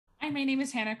my name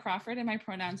is Hannah Crawford and my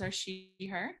pronouns are she,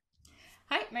 her.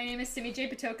 Hi, my name is Simi J.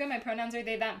 Patoka. My pronouns are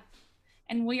they, them.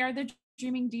 And we are the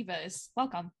Dreaming Divas.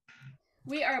 Welcome.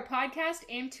 We are a podcast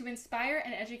aimed to inspire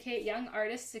and educate young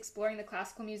artists exploring the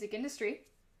classical music industry.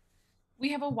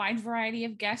 We have a wide variety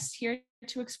of guests here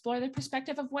to explore the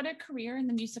perspective of what a career in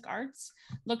the music arts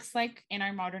looks like in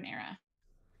our modern era.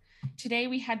 Today,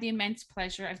 we had the immense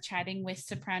pleasure of chatting with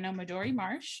soprano Midori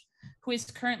Marsh, who is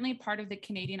currently part of the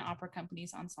Canadian Opera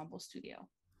Company's ensemble studio.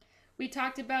 We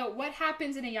talked about what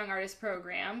happens in a young artist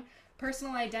program,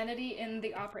 personal identity in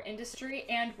the opera industry,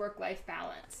 and work-life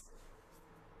balance.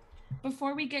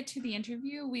 Before we get to the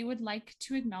interview, we would like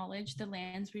to acknowledge the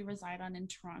lands we reside on in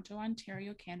Toronto,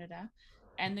 Ontario, Canada,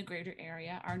 and the greater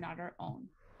area are not our own,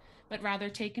 but rather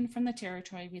taken from the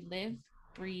territory we live,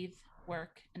 breathe,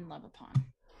 work, and love upon.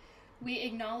 We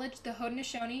acknowledge the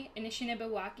Haudenosaunee,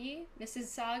 Anishinaabe,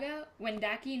 Mississauga,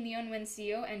 Wendake,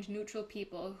 Neonwensio, and neutral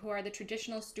people who are the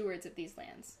traditional stewards of these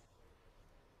lands.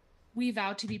 We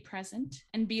vow to be present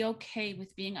and be okay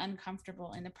with being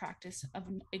uncomfortable in the practice of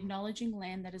acknowledging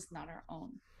land that is not our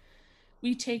own.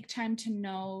 We take time to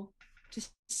know, to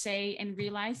say, and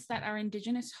realize that our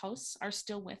Indigenous hosts are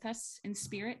still with us in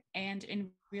spirit and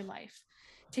in real life,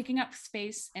 taking up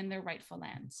space in their rightful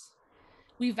lands.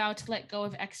 We vow to let go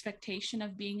of expectation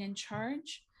of being in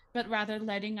charge, but rather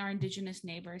letting our Indigenous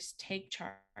neighbors take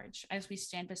charge as we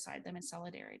stand beside them in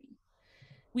solidarity.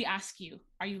 We ask you,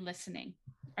 are you listening?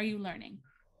 Are you learning?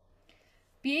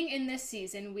 Being in this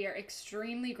season, we are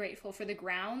extremely grateful for the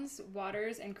grounds,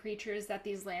 waters, and creatures that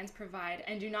these lands provide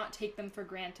and do not take them for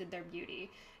granted their beauty.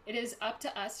 It is up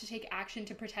to us to take action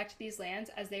to protect these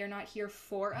lands as they are not here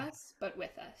for us, but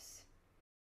with us.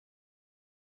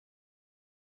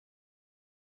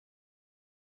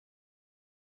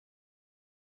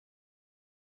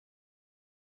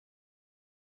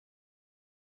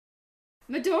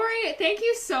 Midori, thank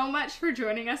you so much for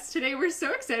joining us today. We're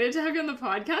so excited to have you on the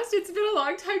podcast. It's been a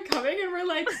long time coming, and we're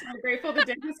like so grateful the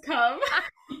day has come.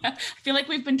 I feel like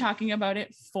we've been talking about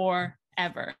it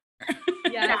forever.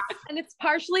 Yeah, and it's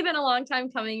partially been a long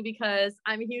time coming because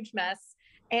I'm a huge mess.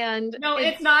 And no,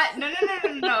 it's not. No.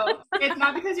 It's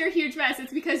not because you're a huge mess.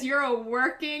 It's because you're a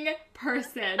working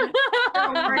person.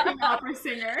 You're a working opera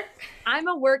singer. I'm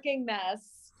a working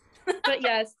mess. But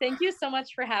yes, thank you so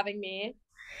much for having me.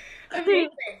 Amazing.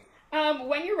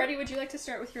 When you're ready, would you like to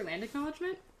start with your land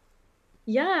acknowledgement?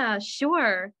 Yeah,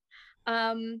 sure.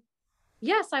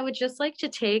 Yes, I would just like to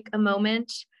take a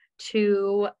moment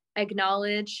to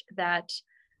acknowledge that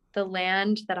the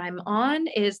land that I'm on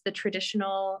is the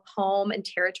traditional home and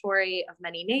territory of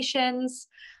many nations,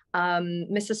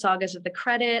 Mississaugas of the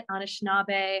Credit,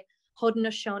 Anishinaabe,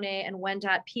 Haudenosaunee, and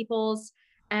Wendat peoples,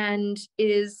 and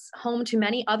is home to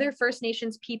many other First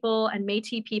Nations people and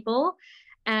Métis people.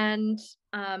 And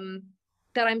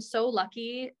that I'm so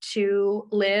lucky to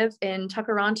live in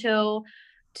Tuckaronto,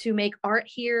 to make art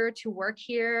here, to work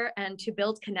here, and to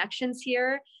build connections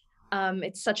here.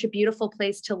 It's such a beautiful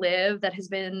place to live that has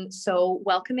been so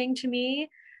welcoming to me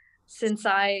since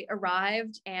I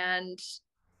arrived. And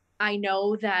I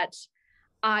know that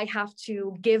I have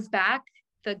to give back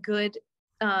the good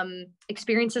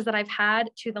experiences that I've had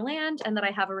to the land, and that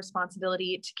I have a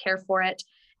responsibility to care for it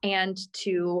and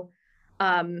to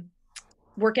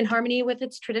work in harmony with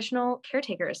its traditional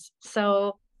caretakers.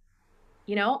 So,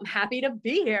 I'm happy to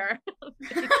be here.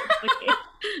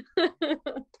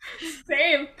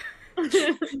 Same.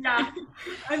 Yeah,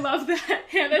 I love that.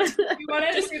 Hannah, you want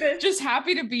to do this? Just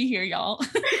happy to be here, y'all.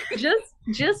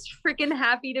 just freaking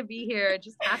happy to be here.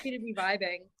 Just happy to be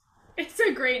vibing. It's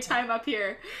a great time up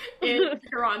here in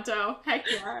Toronto. Heck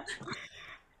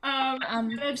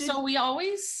yeah. So we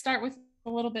always start with a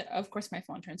little bit, of course my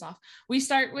phone turns off. We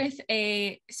start with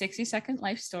a 60-second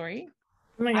life story.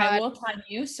 Oh my God. I will time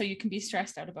you so you can be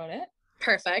stressed out about it.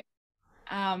 Perfect.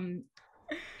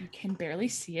 You can barely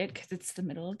see it because it's the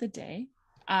middle of the day.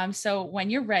 So when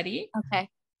you're ready, okay.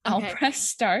 I'll press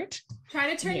start.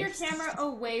 Try to turn your camera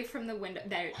away from the window.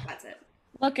 There, that's it.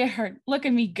 Look at her. Look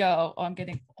at me go. Oh,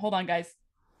 hold on, guys.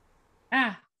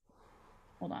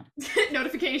 Hold on.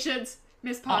 Notifications.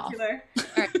 Miss Popular. All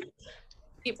right.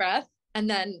 Deep breath, and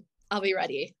then I'll be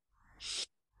ready.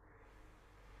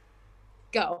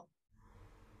 Go.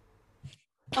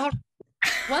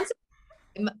 Once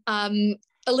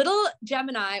a little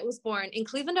Gemini was born in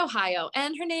Cleveland, Ohio,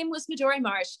 and her name was Midori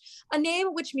Marsh, a name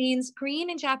which means green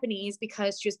in Japanese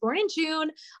because she was born in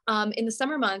June in the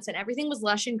summer months and everything was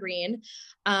lush and green.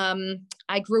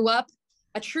 I grew up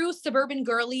a true suburban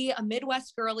girly, a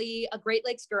Midwest girly, a Great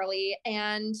Lakes girly,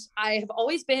 and I have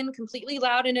always been completely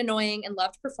loud and annoying and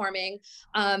loved performing.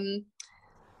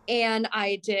 And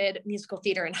I did musical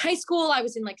theater in high school. I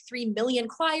was in like 3 million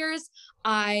choirs.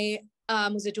 I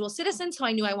was a dual citizen, so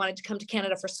I knew I wanted to come to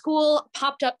Canada for school.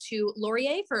 Popped up to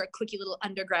Laurier for a quickie little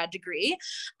undergrad degree.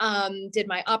 Did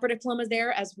my opera diploma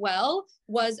there as well.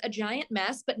 Was a giant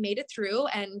mess, but made it through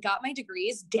and got my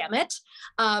degrees. Damn it.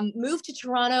 Moved to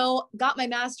Toronto, got my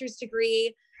master's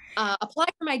degree.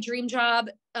 Applied for my dream job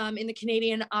in the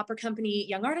Canadian Opera Company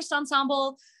Young Artist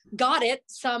Ensemble. Got it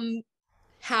somehow.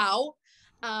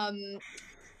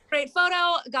 Great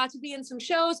photo, got to be in some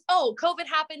shows. Oh, COVID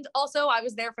happened also. I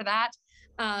was there for that.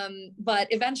 But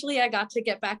eventually I got to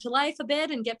get back to life a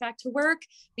bit and get back to work,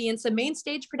 be in some main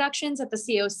stage productions at the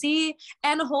COC,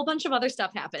 and a whole bunch of other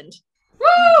stuff happened.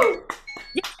 Woo!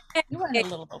 Yeah. You went a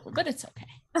little over, but it's okay.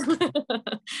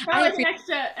 Like an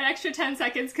extra 10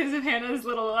 seconds because of Hannah's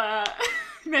little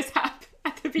mishap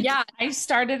at the beginning. Yeah, I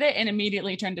started it and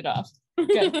immediately turned it off.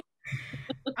 Good.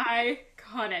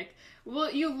 Iconic.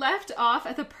 Well, you left off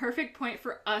at the perfect point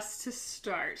for us to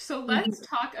start. So let's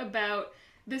talk about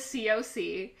the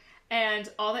COC and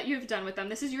all that you've done with them.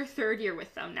 This is your 3rd year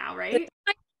with them now, right? This is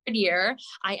my 3rd year.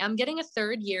 I am getting a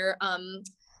 3rd year,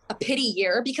 a pity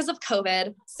year because of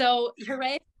COVID. So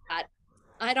hooray for that.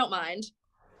 I don't mind.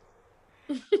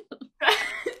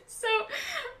 So,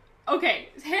 okay,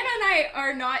 Hannah and I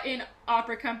are not in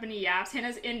opera company yaps.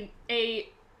 Hannah's in a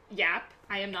yap.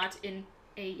 I am not in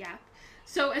a yap.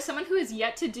 So as someone who has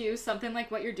yet to do something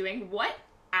like what you're doing, what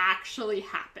actually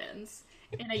happens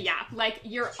in a yap? Like,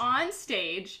 you're on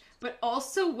stage, but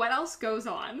also what else goes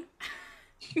on?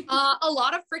 A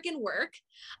lot of freaking work.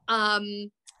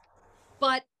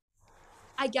 But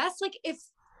I guess like if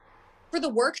for the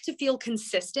work to feel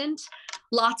consistent,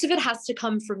 lots of it has to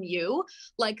come from you.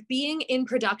 Like being in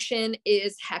production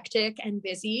is hectic and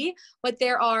busy, but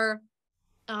there are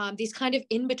these kind of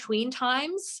in-between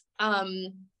times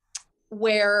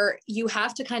where you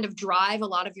have to kind of drive a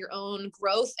lot of your own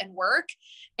growth and work.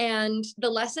 And the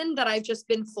lesson that I've just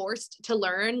been forced to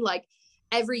learn, like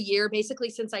every year, basically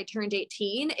since I turned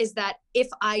 18, is that if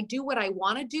I do what I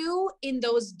want to do in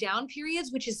those down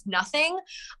periods, which is nothing,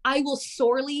 I will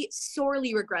sorely,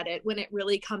 sorely regret it when it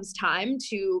really comes time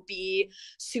to be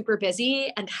super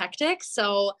busy and hectic.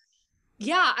 So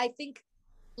yeah, I think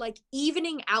like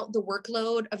evening out the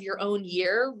workload of your own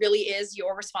year really is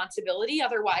your responsibility.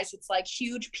 Otherwise it's like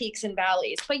huge peaks and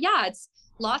valleys. But yeah, it's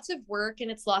lots of work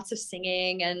and it's lots of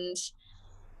singing and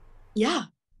yeah.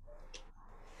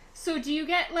 So do you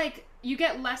get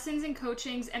lessons and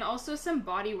coachings and also some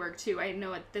body work too? I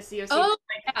know at the COC,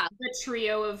 Yeah. the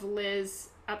trio of Liz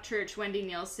Upchurch, Wendy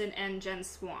Nielsen, and Jen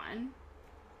Swan.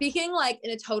 Speaking like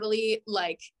in a totally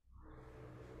like,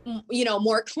 you know,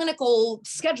 more clinical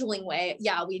scheduling way.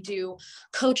 Yeah, we do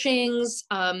coachings,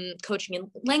 coaching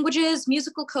in languages,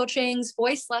 musical coachings,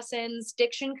 voice lessons,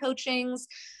 diction coachings,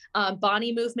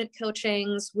 body movement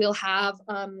coachings. We'll have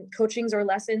coachings or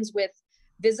lessons with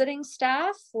visiting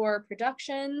staff for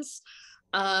productions.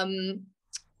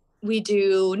 We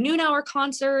do noon hour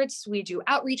concerts. We do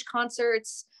outreach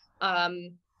concerts.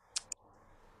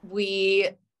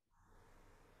 We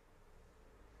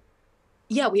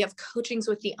have coachings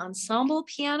with the ensemble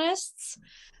pianists.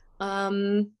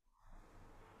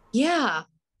 Yeah,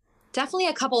 definitely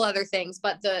a couple other things,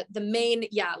 but the main,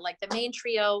 like the main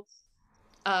trio,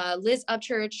 Liz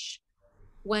Upchurch,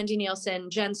 Wendy Nielsen,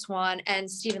 Jen Swan, and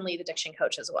Stephen Lee, the diction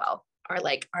coach as well, are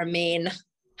like our main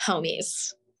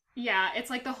homies. Yeah, it's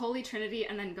like the Holy Trinity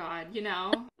and then God, you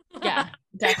know? Yeah,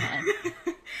 definitely.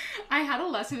 I had a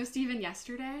lesson with Stephen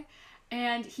yesterday,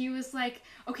 and he was like,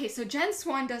 okay, so Jen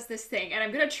Swan does this thing, and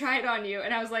I'm going to try it on you.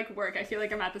 And I was like, work, I feel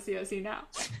like I'm at the COC now.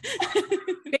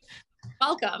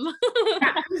 Welcome.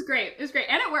 Yeah, it was great. It was great.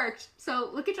 And it worked. So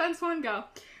look at Jen Swan go.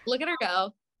 Look at her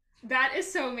go. That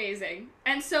is so amazing.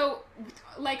 And so,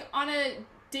 like, on a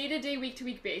day-to-day,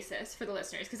 week-to-week basis for the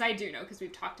listeners, because I do know, because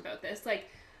we've talked about this, like,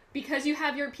 because you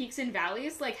have your peaks and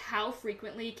valleys, like, how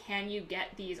frequently can you get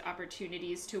these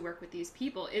opportunities to work with these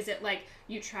people? Is it like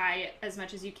you try as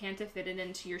much as you can to fit it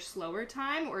into your slower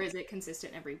time, or is it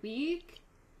consistent every week?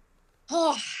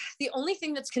 Oh, the only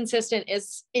thing that's consistent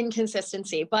is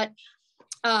inconsistency, but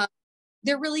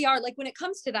there really are, like, when it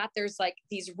comes to that, there's like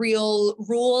these real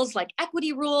rules, like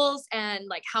equity rules, and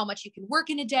like how much you can work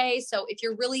in a day. So if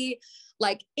you're really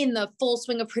like in the full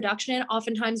swing of production,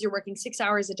 oftentimes you're working 6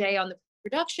 hours a day on the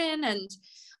production. And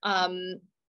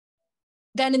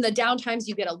then in the downtimes,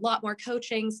 you get a lot more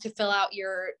coachings to fill out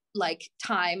your like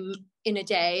time in a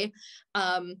day.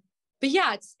 But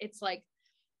yeah, it's like,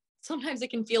 sometimes it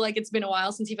can feel like it's been a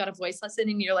while since you've had a voice lesson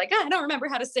and you're like, I don't remember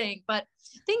how to sing, but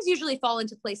things usually fall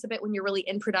into place a bit when you're really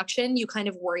in production. You kind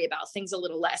of worry about things a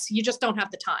little less. You just don't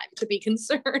have the time to be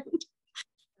concerned.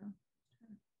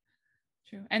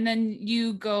 True. And then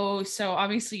you go, so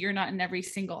obviously you're not in every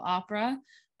single opera,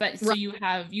 but so Right.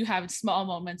 you have small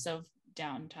moments of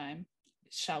downtime,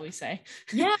 shall we say.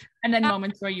 Yeah. And then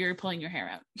moments where you're pulling your hair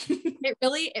out. It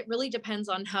really depends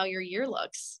on how your year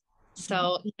looks.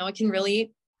 So, it can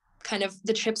really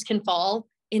the chips can fall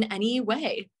in any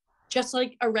way, just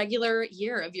like a regular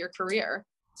year of your career.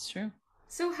 It's true.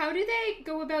 So how do they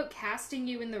go about casting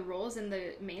you in the roles in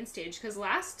the main stage? Because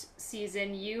last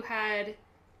season you had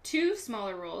two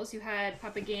smaller roles. You had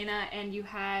Papagena and you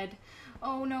had,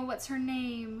 oh no, what's her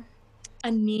name?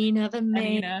 Anina the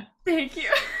maid. Anina. Thank you.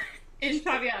 In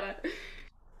Traviata. I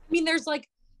mean,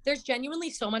 there's genuinely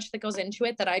so much that goes into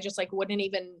it that I just wouldn't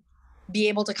even be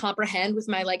able to comprehend with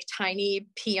my tiny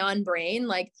peon brain.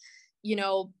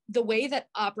 The way that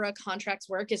opera contracts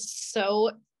work is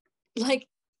so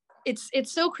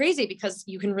it's so crazy because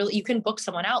you can book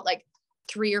someone out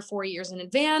 3 or 4 years in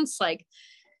advance.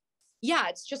 Yeah,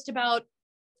 it's just about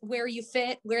where you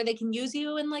fit, where they can use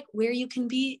you, and where you can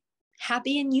be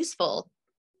happy and useful.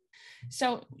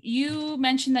 So you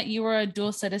mentioned that you were a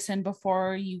dual citizen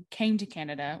before you came to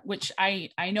Canada, which I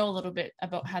know a little bit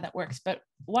about how that works, but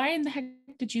why in the heck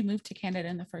did you move to Canada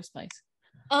in the first place?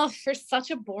 Oh, for such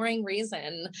a boring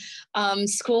reason.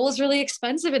 School is really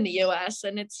expensive in the US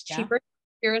and it's cheaper if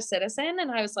you're a citizen.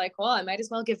 And I was like, well, I might as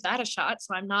well give that a shot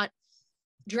so I'm not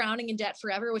drowning in debt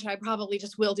forever, which I probably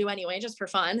just will do anyway, just for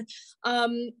fun.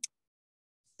 And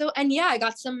yeah, I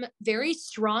got some very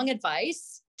strong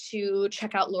advice to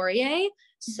check out Laurier.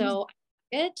 So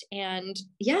I did, and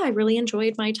yeah, I really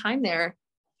enjoyed my time there.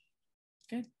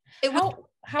 Good.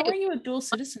 How are you a dual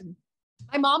citizen?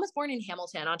 My mom was born in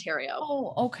Hamilton, Ontario.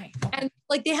 Oh, okay. And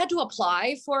they had to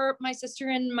apply for my sister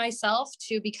and myself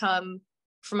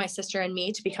for my sister and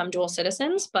me to become dual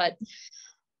citizens. But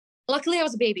luckily I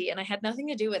was a baby and I had nothing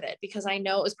to do with it because I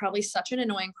know it was probably such an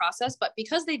annoying process. But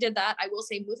because they did that, I will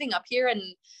say moving up here and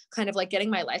getting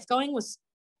my life going was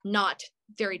not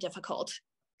very difficult.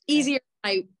 Easier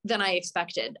than I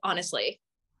expected, honestly.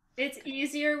 It's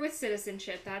easier with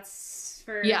citizenship. That's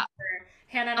for yeah. Sure.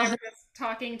 Hannah and I were just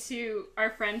talking to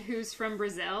our friend who's from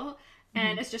Brazil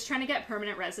and is just trying to get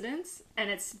permanent residence. And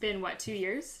it's been, 2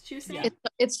 years, she was saying?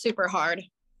 It's super hard.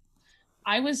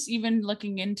 I was even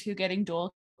looking into getting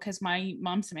dual because my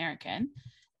mom's American.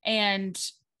 And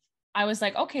I was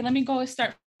like, okay, let me go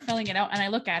start filling it out. And I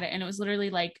look at it and it was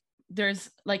literally there's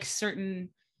certain,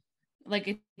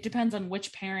 it depends on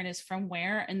which parent is from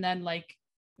where and then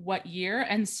what year.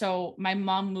 And so my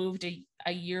mom moved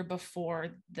a year before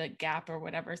the gap or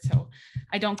whatever. So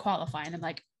I don't qualify. And I'm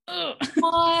like, ugh.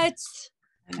 What?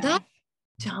 That's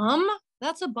dumb.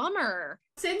 That's a bummer.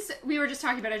 Since we were just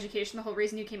talking about education, the whole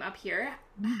reason you came up here,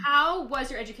 how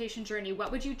was your education journey?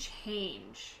 What would you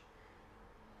change,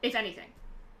 if anything?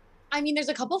 I mean, there's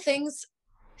a couple things.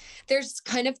 There's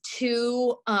kind of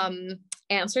two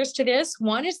answers to this.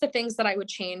 One is the things that I would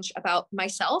change about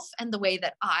myself and the way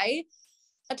that I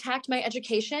attacked my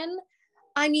education.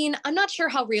 I mean, I'm not sure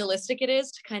how realistic it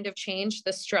is to change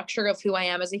the structure of who I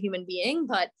am as a human being,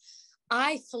 but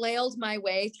I flailed my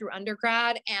way through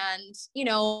undergrad and,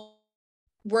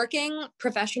 working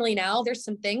professionally now, there's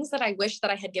some things that I wish that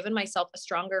I had given myself a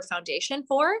stronger foundation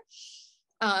for.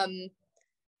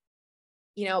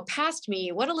 Past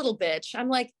me, what a little bitch. I'm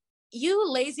like, you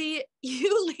lazy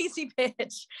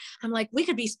bitch. I'm like, we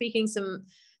could be speaking some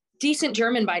decent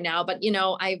German by now, but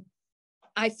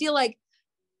I feel like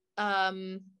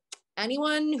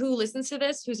anyone who listens to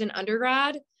this, who's an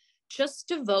undergrad, just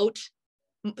devote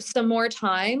some more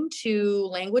time to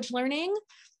language learning.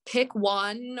 Pick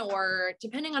one, or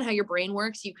depending on how your brain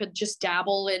works, you could just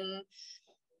dabble in,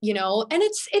 and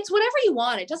it's whatever you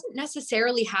want. It doesn't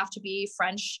necessarily have to be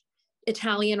French,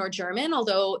 Italian, or German,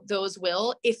 although those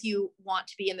will, if you want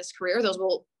to be in this career, those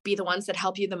will be the ones that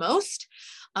help you the most,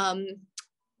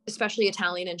 especially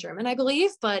Italian and German, I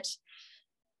believe. But,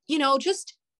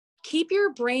 just keep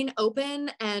your brain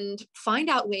open and find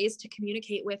out ways to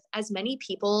communicate with as many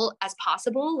people as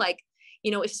possible.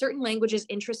 If certain languages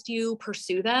interest you,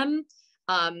 pursue them,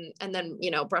 and then,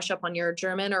 brush up on your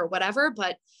German or whatever.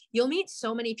 But you'll meet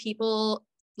so many people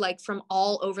from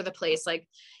all over the place,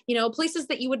 places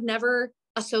that you would never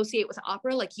associate with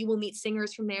opera. You will meet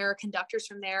singers from there, conductors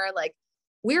from there.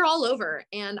 We're all over.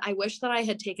 And I wish that I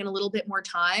had taken a little bit more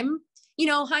time.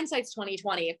 Hindsight's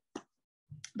 2020.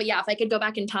 But yeah, if I could go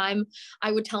back in time,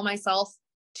 I would tell myself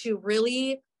to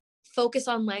really focus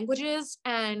on languages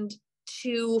and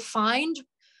to find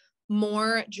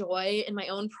more joy in my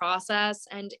own process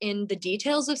and in the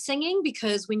details of singing,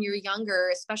 because when you're younger,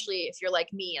 especially if you're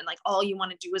like me and all you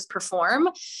want to do is perform,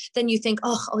 then you think,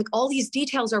 oh, all these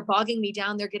details are bogging me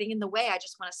down, they're getting in the way, I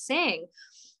just want to sing.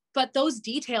 but those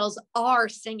details are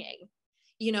singing.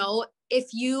 You know, if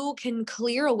you can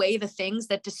clear away the things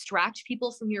that distract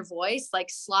people from your voice, like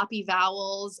sloppy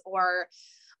vowels or,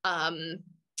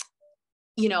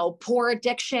 you know, poor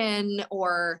diction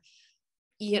or,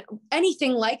 you know,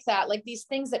 anything like that, like these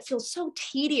things that feel so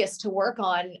tedious to work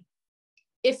on,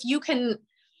 if you can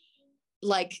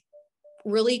like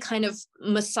really kind of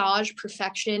massage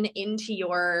perfection into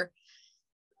your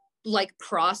like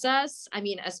process. I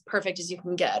mean, as perfect as you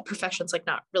can get. Perfection's like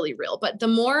not really real, but the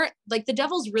more like the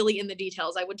devil's really in the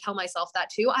details. I would tell myself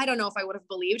that too. I don't know if I would have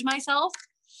believed myself.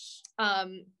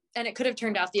 And it could have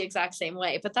turned out the exact same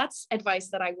way, but that's advice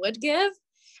that I would give.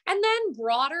 And then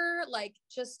broader, like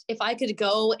just if I could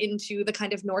go into the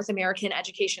kind of North American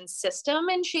education system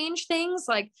and change things,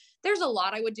 like there's a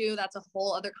lot I would do. That's a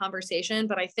whole other conversation.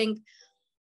 But I think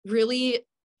really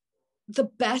the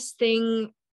best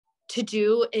thing to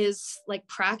do is like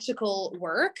practical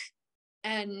work.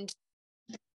 And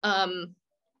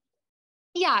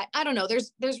yeah, I don't know.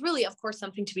 There's really, of course,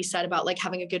 something to be said about like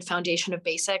having a good foundation of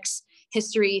basics,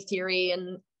 history, theory,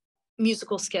 and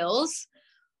musical skills.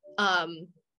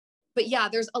 But yeah,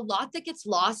 there's a lot that gets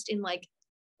lost in like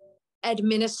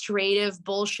administrative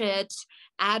bullshit,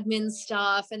 admin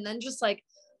stuff, and then just like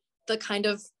the kind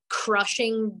of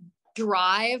crushing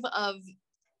drive of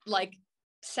like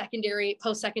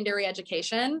post-secondary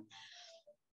education.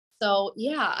 So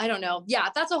yeah, I don't know. Yeah,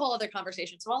 that's a whole other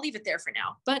conversation. So I'll leave it there for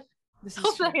now. But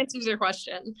hope that answers your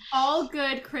question. All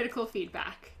good critical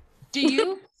feedback. Do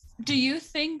you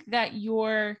think that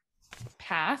your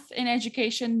path in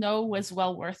education though was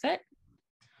well worth it?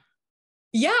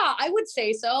 Yeah, I would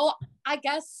say so. I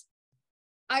guess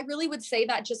I really would say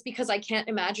that just because I can't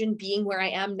imagine being where I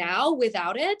am now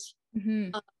without it.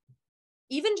 Mm-hmm.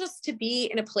 Even just to be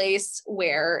in a place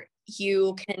where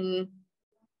you can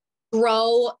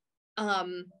grow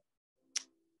and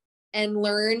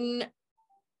learn.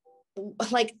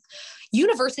 Like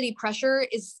university pressure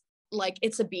is like,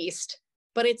 it's a beast,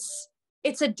 but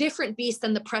it's a different beast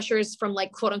than the pressures from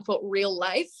like quote unquote real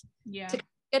life. Yeah. To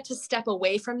get to step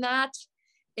away from that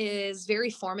is very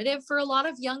formative for a lot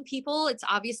of young people. It's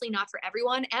obviously not for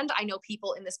everyone. And I know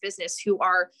people in this business who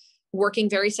are working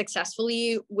very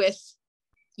successfully with,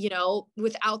 you know,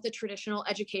 without the traditional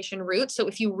education route. So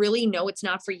if you really know it's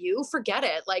not for you, forget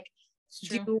it. Like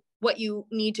do what you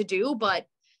need to do. But,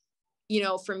 you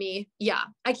know, for me, yeah,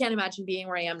 I can't imagine being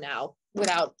where I am now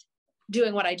without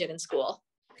doing what I did in school.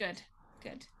 Good.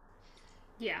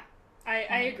 Yeah,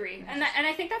 I agree. And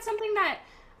I think that's something that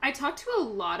I talk to a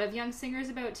lot of young singers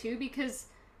about too, because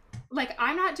like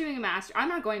I'm not doing a master. I'm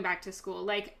not going back to school.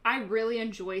 Like I really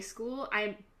enjoy school.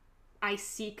 I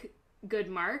seek good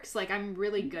marks. Like I'm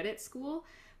really good at school.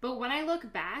 But when I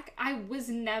look back, I was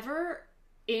never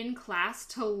in class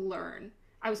to learn.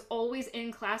 I was always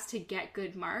in class to get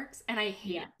good marks, and I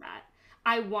hate that.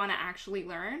 I want to actually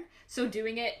learn. So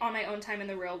doing it on my own time in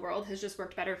the real world has just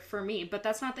worked better for me. But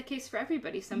that's not the case for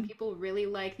everybody. Some people really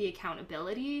like the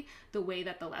accountability, the way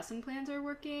that the lesson plans are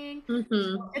working.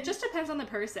 Mm-hmm. It just depends on the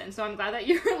person. So I'm glad that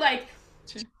you're like,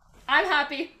 I'm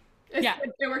happy.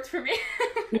 It worked for me.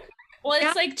 Well,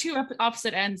 it's like two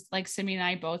opposite ends. Like Simi and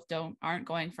I both aren't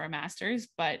going for a master's,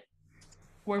 but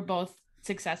we're both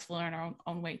successful in our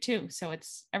own way too. So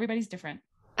everybody's different.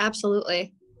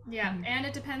 Absolutely. Yeah, and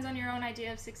it depends on your own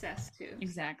idea of success too.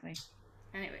 Exactly.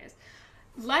 Anyways,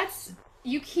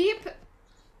 you keep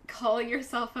calling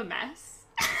yourself a mess.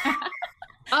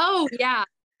 Oh yeah.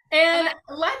 And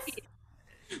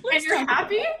and you're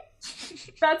happy?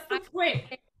 That's the point.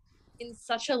 In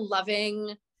such a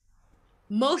loving,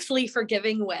 mostly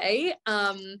forgiving way.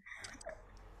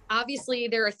 Obviously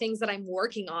there are things that I'm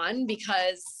working on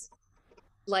because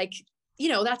like, you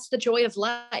know, that's the joy of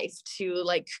life, to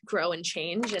like grow and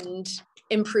change and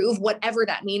improve, whatever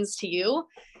that means to you.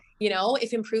 You know,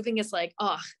 if improving is like,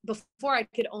 oh, before I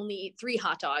could only eat 3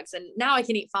 hot dogs and now I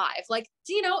can eat 5, like,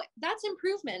 you know, that's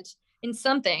improvement in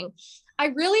something. I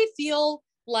really feel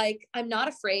like I'm not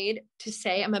afraid to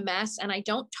say I'm a mess, and I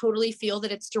don't totally feel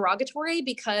that it's derogatory,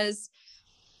 because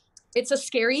it's a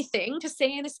scary thing to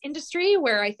say in this industry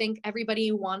where I think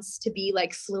everybody wants to be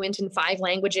like fluent in 5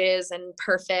 languages and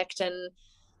perfect, and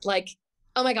like,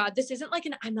 oh my God, this isn't like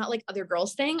I'm not like other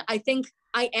girls thing. I think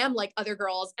I am like other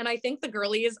girls, and I think the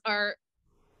girlies are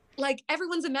like,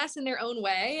 everyone's a mess in their own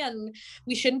way, and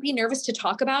we shouldn't be nervous to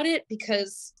talk about it,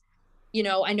 because, you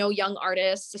know, I know young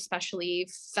artists, especially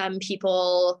femme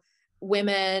people,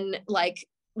 women, like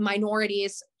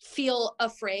minorities, feel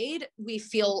afraid. We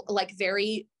feel like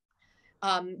very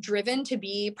driven to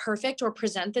be perfect or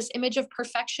present this image of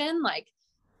perfection. Like,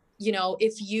 you know,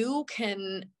 if you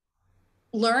can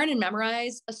learn and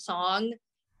memorize a song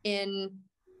in,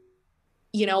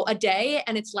 you know, a day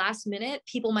and it's last minute,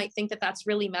 people might think that that's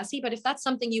really messy. But if that's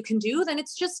something you can do, then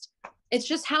it's just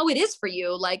how it is for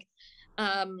you. Like,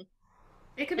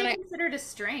 It could be considered a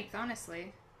strength,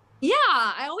 honestly. yeah,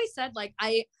 I always said like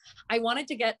I wanted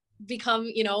to become,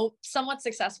 you know, somewhat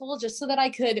successful just so that I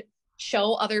could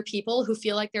show other people who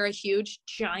feel like they're a huge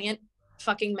giant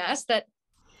fucking mess that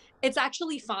it's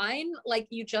actually fine. Like,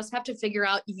 you just have to figure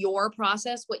out your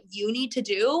process, what you need to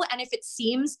do. And if it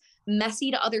seems messy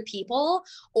to other people,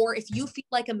 or if you feel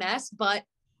like a mess, but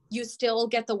you still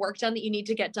get the work done that you need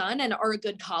to get done and are a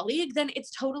good colleague, then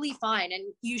it's totally fine.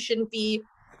 And you shouldn't be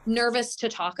nervous to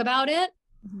talk about it.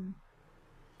 Mm-hmm.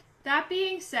 That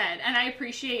being said, and I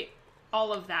appreciate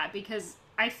all of that because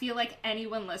I feel like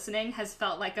anyone listening has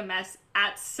felt like a mess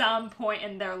at some point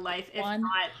in their life, if 100%.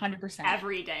 not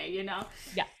every day, you know?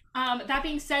 Yeah. That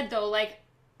being said, though, like,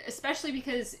 especially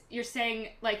because you're saying,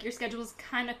 like, your schedule is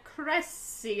kind of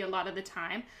crazy a lot of the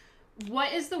time,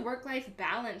 what is the work-life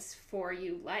balance for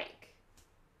you like?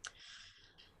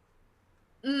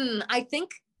 I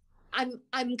think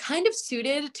I'm kind of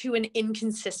suited to an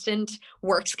inconsistent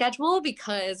work schedule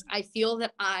because I feel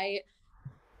that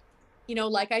you know,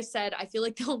 like I said, I feel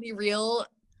like the only real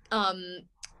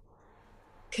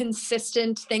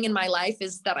consistent thing in my life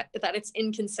is that it's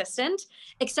inconsistent,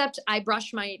 except I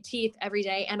brush my teeth every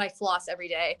day and I floss every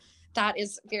day. That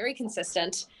is very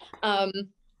consistent.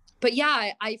 But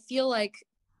yeah, I feel like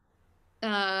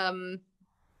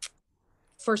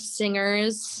for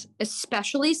singers,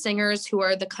 especially singers who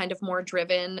are the kind of more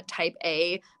driven type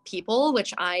A people,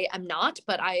 which I am not,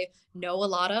 but I know a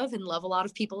lot of and love a lot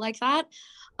of people like that.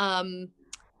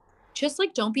 Just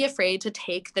like, don't be afraid to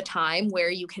take the time where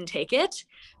you can take it.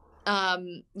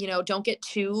 You know, don't get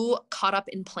too caught up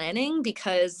in planning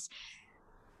because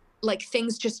like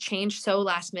things just change so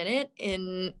last minute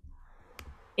in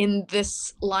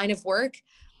this line of work.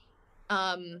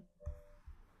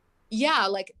 Yeah,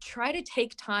 like try to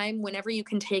take time whenever you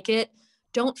can take it.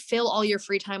 Don't fill all your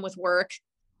free time with work,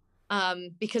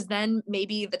 because then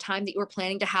maybe the time that you were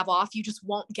planning to have off, you just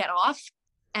won't get off.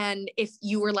 And if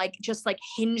you were like just like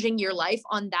hinging your life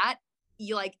on that,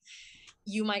 you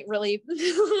might really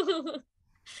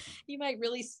you might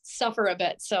really suffer a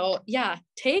bit. So yeah,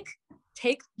 take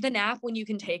the nap when you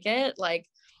can take it. Like,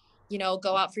 you know,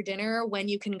 go out for dinner when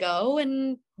you can go,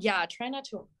 and yeah, try not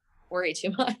to worry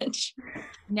too much.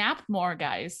 Nap more,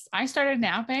 guys. I started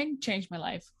napping, changed my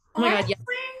life. Oh my God, yeah.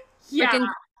 Yeah. Freaking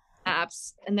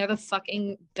naps, and they're the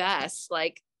fucking best.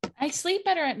 Like, I sleep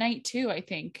better at night too, I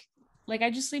think. Like,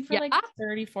 I just sleep for like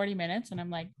 30, 40 minutes and I'm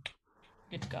like,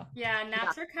 good to go. Yeah,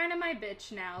 naps are kind of my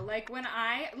bitch now. Like,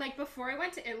 before I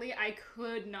went to Italy, I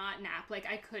could not nap. Like,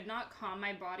 I could not calm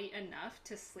my body enough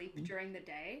to sleep during the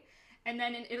day. And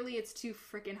then in Italy, it's too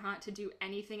freaking hot to do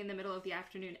anything in the middle of the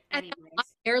afternoon anyways.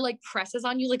 Air like presses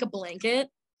on you like a blanket.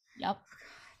 Yep.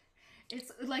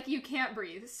 It's like you can't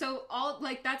breathe. So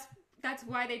that's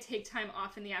why they take time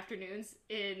off in the afternoons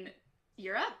in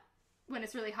Europe when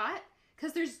it's really hot,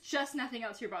 because there's just nothing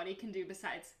else your body can do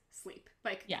besides sleep.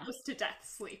 Like, close to death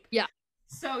sleep. Yeah.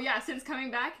 So yeah, since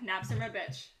coming back, naps are my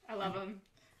bitch. I love them.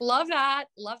 Love that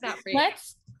for you.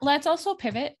 Let's also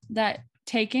pivot that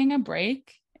taking a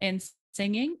break in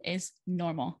singing is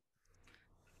normal.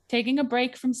 Taking a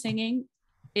break from singing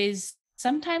is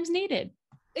sometimes needed.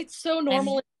 It's so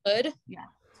normal and good. Yeah.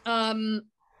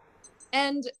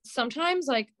 And sometimes,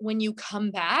 like, when you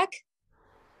come back,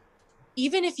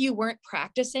 even if you weren't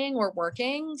practicing or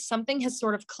working, something has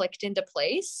sort of clicked into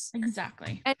place.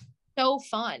 Exactly. And it's so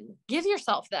fun. Give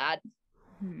yourself that.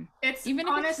 It's even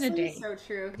honestly if it's so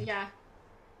true. Yeah.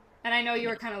 And I know you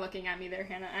were kind of looking at me there,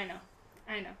 Hannah.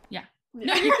 I know. Yeah.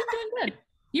 No, you've been doing good.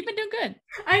 You've been doing good.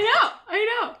 I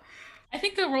know. I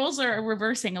think the roles are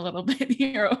reversing a little bit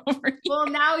here over here. Well,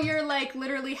 now you're like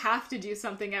literally have to do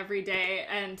something every day,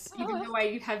 and even though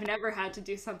I have never had to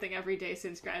do something every day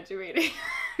since graduating,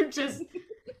 just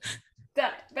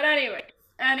done it. But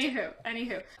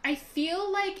anywho, I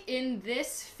feel like in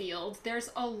this field,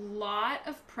 there's a lot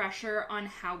of pressure on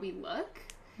how we look.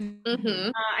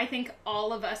 Mm-hmm. I think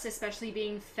all of us, especially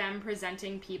being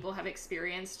femme-presenting people, have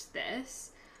experienced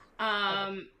this.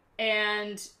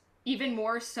 And even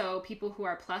more so, people who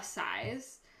are plus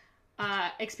size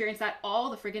experience that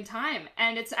all the friggin' time.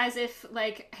 And it's as if,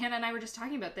 like, Hannah and I were just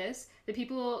talking about this, the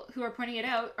people who are pointing it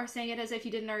out are saying it as if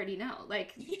you didn't already know.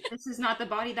 Like, this is not the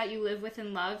body that you live with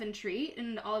and love and treat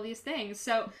and all of these things.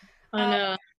 So,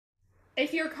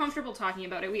 if you're comfortable talking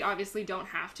about it, we obviously don't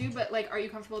have to, but, like, are you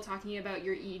comfortable talking about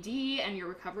your ED and your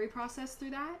recovery process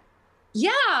through that?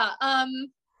 Yeah.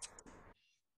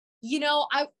 You know,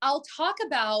 I'll talk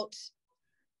about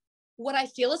what I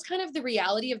feel is kind of the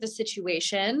reality of the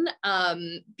situation,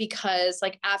 because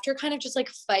like after kind of just like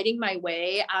fighting my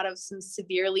way out of some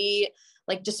severely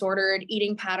like disordered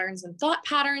eating patterns and thought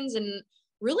patterns, and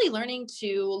really learning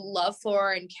to love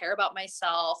for and care about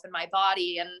myself and my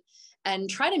body, and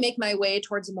try to make my way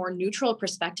towards a more neutral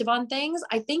perspective on things.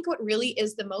 I think what really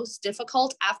is the most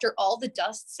difficult after all the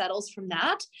dust settles from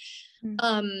that,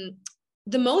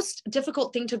 the most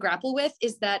difficult thing to grapple with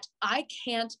is that I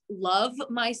can't love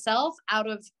myself out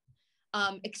of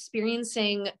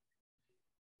experiencing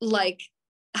like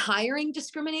hiring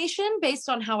discrimination based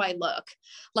on how I look.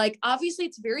 Like, obviously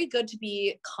it's very good to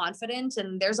be confident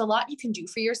and there's a lot you can do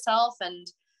for yourself. And,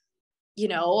 you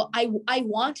know, I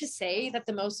want to say that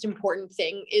the most important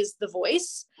thing is the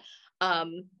voice,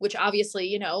 which obviously,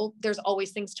 you know, there's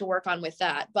always things to work on with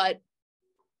that. But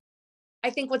I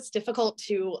think what's difficult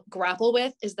to grapple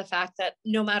with is the fact that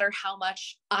no matter how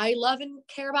much I love and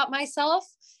care about myself,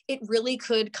 it really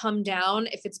could come down,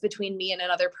 if it's between me and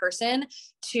another person,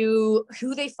 to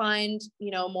who they find, you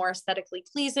know, more aesthetically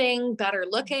pleasing, better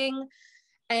looking.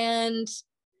 And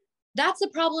that's a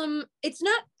problem. It's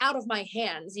not out of my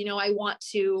hands. You know, I want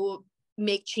to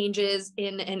make changes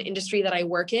in an industry that I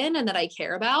work in and that I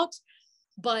care about.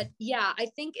 But yeah, I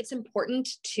think it's important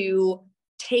to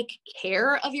take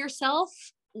care of yourself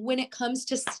when it comes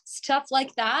to stuff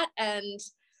like that, and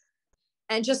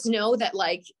just know that,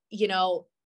 like, you know,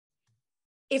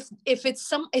 if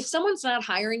someone's not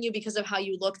hiring you because of how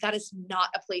you look, that is not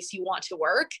a place you want to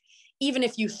work. Even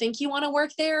if you think you want to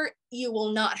work there, you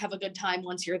will not have a good time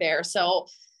once you're there. So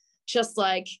just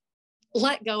like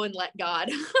let go and let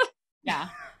God.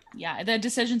 Yeah, the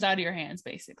decision's out of your hands,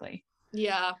 basically.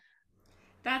 Yeah.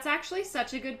 That's actually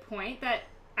such a good point that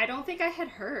I don't think I had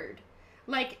heard.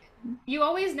 Like, you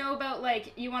always know about,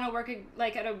 like, you want to work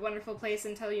like at a wonderful place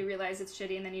until you realize it's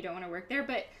shitty and then you don't want to work there.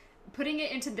 But putting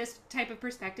it into this type of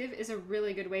perspective is a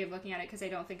really good way of looking at it, because I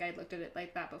don't think I'd looked at it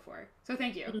like that before. So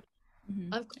thank you.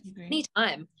 Of course,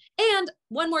 anytime. And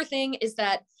one more thing is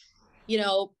that, you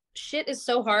know, shit is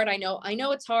so hard. I know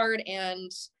it's hard.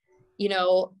 And, you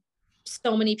know,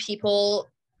 so many people,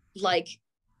 like,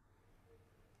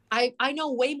 I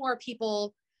know way more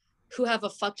people who have a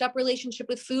fucked up relationship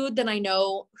with food than I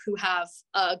know who have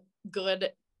a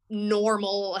good,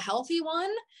 normal, healthy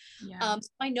one. Yeah. So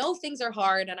I know things are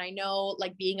hard, and I know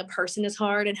like being a person is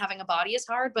hard and having a body is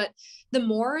hard, but the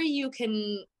more you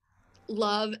can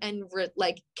love and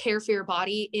like care for your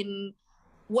body in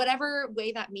whatever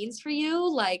way that means for you,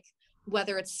 like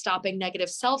whether it's stopping negative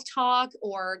self-talk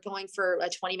or going for a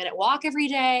 20-minute walk every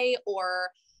day, or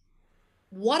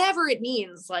whatever it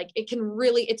means, like it can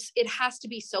really, it has to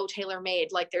be so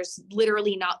tailor-made. Like there's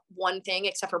literally not one thing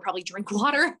except for probably drink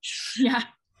water. Yeah.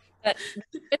 But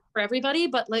it's for everybody.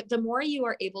 But like the more you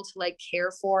are able to like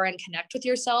care for and connect with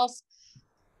yourself,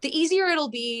 the easier it'll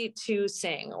be to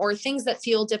sing, or things that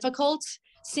feel difficult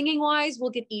singing wise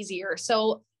will get easier.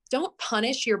 So don't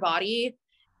punish your body.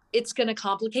 It's going to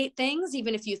complicate things.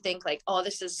 Even if you think like, oh,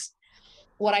 this is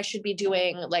what I should be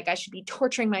doing, like I should be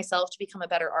torturing myself to become a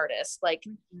better artist. Like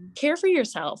care for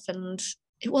yourself and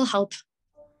it will help,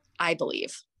 I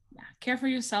believe. Yeah, care for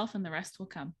yourself and the rest will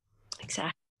come.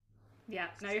 Exactly. Yeah,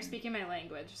 now you're speaking my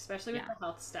language, especially with the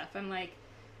health stuff. I'm like,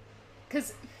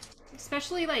 because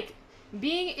especially like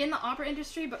being in the opera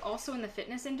industry, but also in the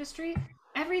fitness industry,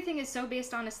 everything is so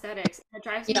based on aesthetics. It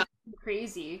drives me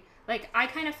crazy. Like, I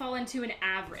kind of fall into an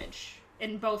average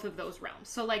in both of those realms.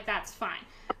 So, like, that's fine.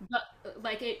 But,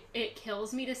 like, it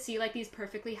kills me to see, like, these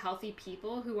perfectly healthy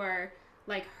people who are,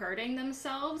 like, hurting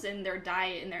themselves in their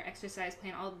diet and their exercise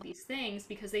plan, all of these things,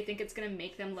 because they think it's going to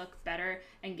make them look better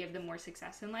and give them more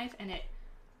success in life. And it,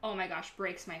 oh my gosh,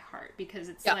 breaks my heart, because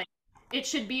it's like, it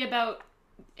should be about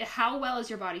how well is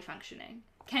your body functioning?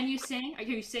 Can you sing? Are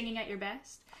you singing at your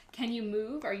best? Can you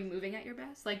move? Are you moving at your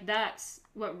best? Like, that's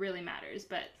what really matters.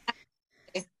 But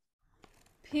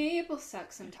people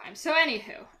suck sometimes. So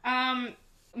anywho,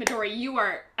 Midori, you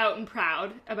are out and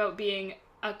proud about being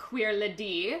a queer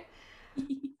lady.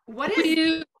 What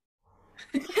is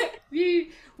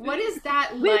what is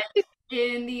that like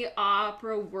in the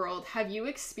opera world? Have you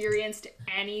experienced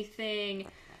anything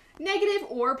negative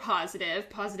or positive?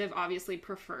 Positive obviously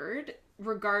preferred,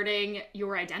 regarding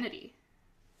your identity?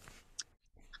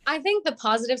 I think the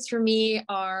positives for me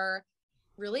are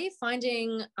really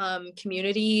finding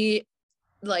community.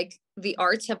 Like the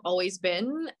arts have always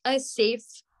been a safe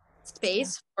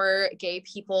space for gay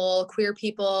people, queer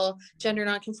people, gender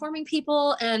nonconforming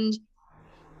people. And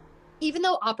even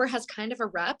though opera has kind of a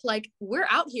rep, like we're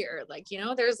out here, like, you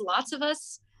know, there's lots of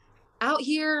us out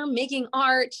here making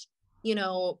art, you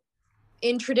know,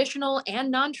 in traditional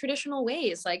and non-traditional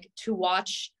ways, like to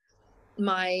watch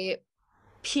my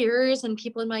peers and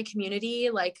people in my community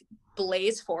like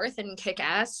blaze forth and kick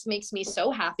ass makes me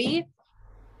so happy.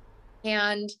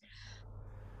 And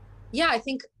yeah, I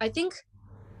think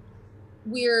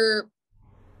we're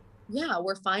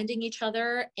finding each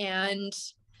other, and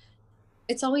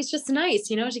it's always just nice,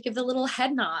 to give the little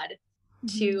head nod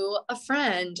to a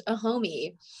friend, a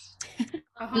homie,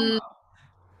 A homo.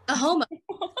 a homo,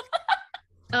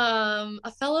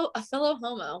 a fellow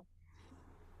homo.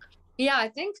 Yeah, I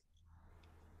think,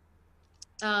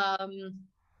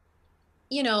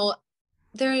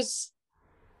 there's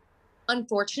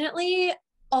unfortunately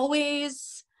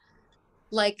always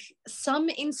like some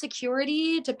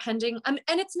insecurity depending, and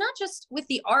it's not just with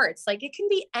the arts, like it can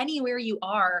be anywhere you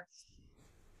are.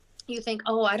 You think,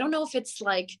 oh, I don't know if it's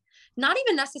like not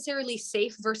even necessarily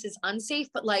safe versus unsafe,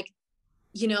 but like,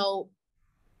 you know,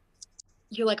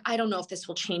 you're like, I don't know if this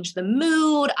will change the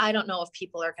mood. I don't know if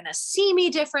people are going to see me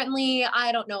differently.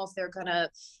 I don't know if they're going to,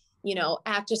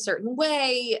 act a certain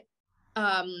way.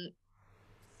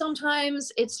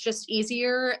 Sometimes it's just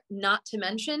easier not to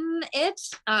mention it,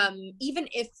 even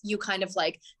if you kind of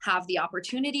like have the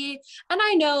opportunity. And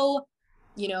I know,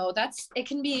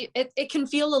 it can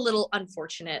feel a little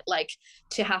unfortunate, like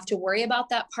to have to worry about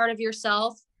that part of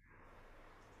yourself.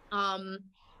 I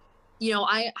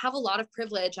have a lot of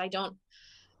privilege. I don't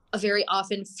very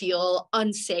often feel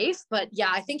unsafe, but yeah,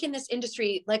 I think in this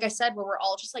industry, like I said, where we're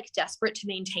all just like desperate to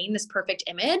maintain this perfect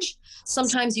image,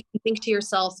 sometimes you can think to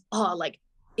yourself, oh, like,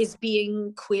 is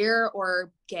being queer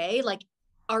or gay, like,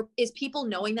 is people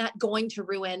knowing that going to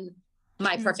ruin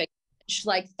my perfect image?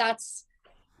 Like, that's,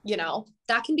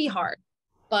 that can be hard,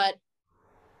 but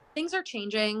things are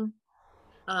changing.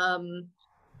 And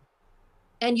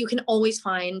you can always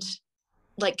find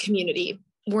like community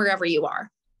wherever you are.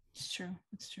 It's true.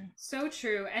 It's true. So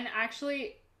true. And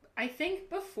actually, I think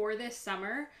before this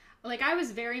summer, like I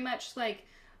was very much like,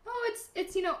 oh,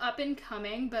 it's up and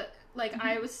coming, but like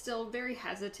I was still very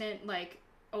hesitant, like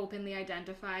openly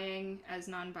identifying as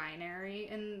non-binary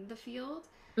in the field.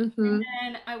 And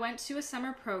then I went to a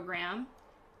summer program,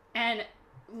 and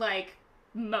like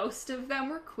most of them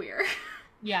were queer.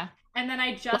 Yeah. And then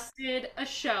I just did a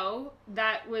show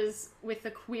that was with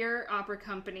a queer opera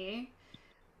company,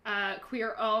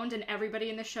 queer owned, and everybody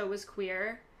in the show was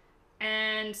queer.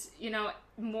 And,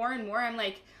 more and more I'm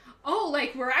like, oh,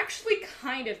 like we're actually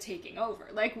kind of taking over.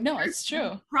 Like, no, it's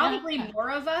true. Probably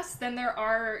more of us than there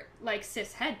are like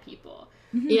cis het people.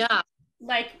 Yeah.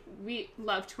 Like we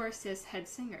love to our cis het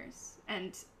singers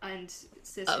and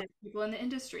cis het people in the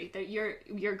industry. That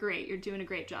you're great. You're doing a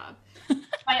great job.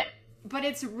 But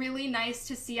it's really nice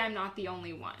to see I'm not the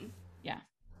only one. Yeah.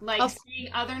 Like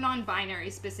seeing other non-binary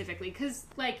specifically, because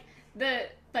like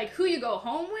who you go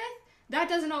home with, that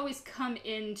doesn't always come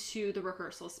into the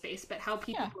rehearsal space, but how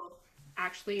people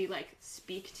actually like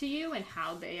speak to you and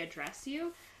how they address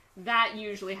you, that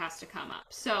usually has to come up.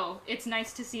 So it's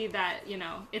nice to see that,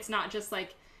 it's not just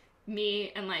like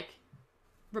me and like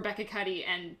Rebecca Cuddy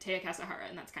and Taya Kasahara,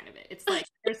 and that's kind of it. It's like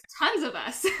there's tons of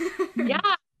us. Yeah.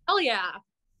 Hell yeah.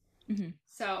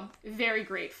 So very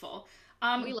grateful.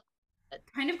 We love it.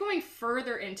 Kind of going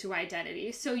further into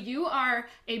identity. So you are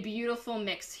a beautiful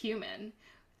mixed human,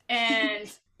 and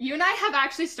you and I have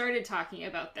actually started talking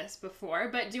about this before,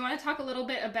 but do you want to talk a little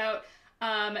bit about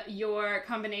your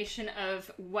combination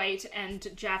of white and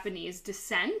Japanese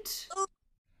descent?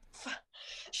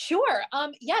 Sure.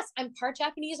 Yes, I'm part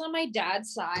Japanese on my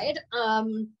dad's side.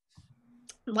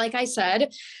 Like I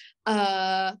said,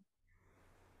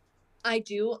 I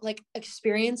do like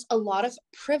experience a lot of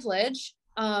privilege,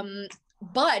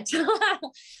 but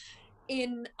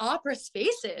in opera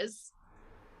spaces,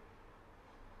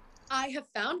 I have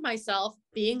found myself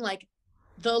being like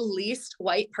the least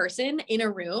white person in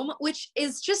a room, which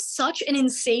is just such an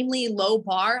insanely low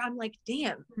bar. I'm like,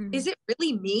 damn, is it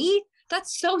really me?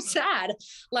 That's so sad.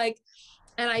 Like,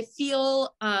 and I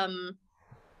feel,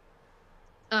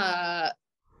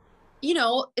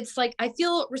 it's like I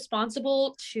feel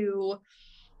responsible to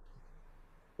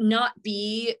not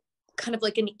be kind of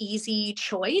like an easy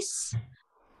choice.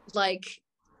 Like,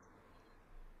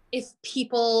 if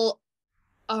people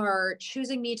are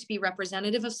choosing me to be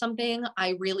representative of something,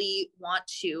 I really want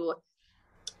to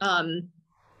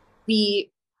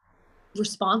be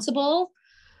responsible,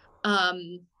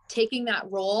 taking that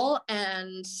role,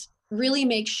 and really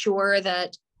make sure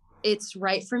that it's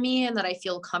right for me and that I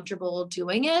feel comfortable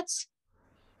doing it.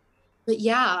 But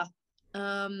yeah,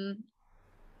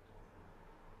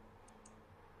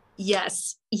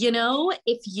 yes,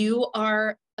 if you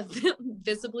are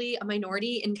visibly a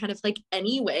minority in kind of like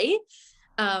any way,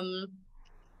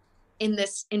 in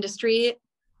this industry,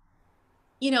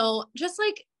 you know, just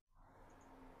like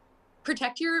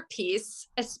protect your peace,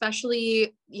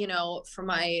 especially, you know, for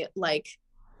my like,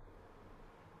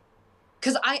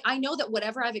 because I know that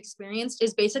whatever I've experienced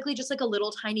is basically just like a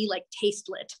little tiny like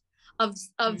tastelet of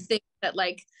things that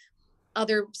like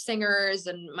other singers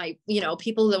and my, you know,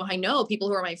 people that I know, people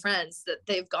who are my friends, that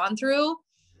they've gone through.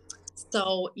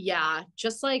 So yeah,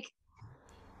 just like,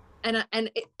 and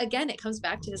again, it comes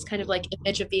back to this kind of like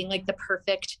image of being like the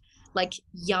perfect like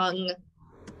young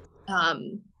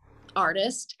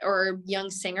artist or young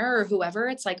singer or whoever.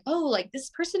 It's like, oh, like this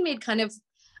person made kind of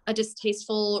a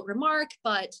distasteful remark,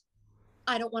 but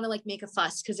I don't want to like make a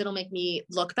fuss because it'll make me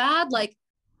look bad. Like,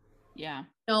 yeah,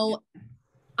 no,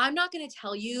 I'm not going to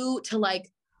tell you to like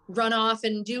run off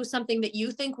and do something that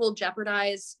you think will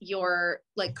jeopardize your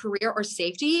like career or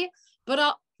safety, but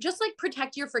I'll just like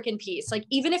protect your freaking peace. Like,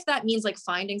 even if that means like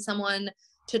finding someone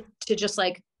to just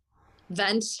like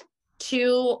vent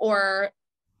to, or,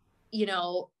 you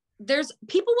know, there's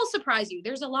people will surprise you.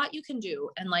 There's a lot you can do.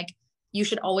 And like, you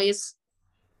should always,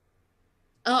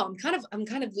 oh, I'm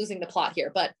kind of losing the plot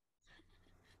here, but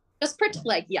just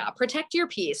protect your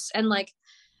peace and like,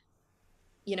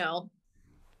 you know,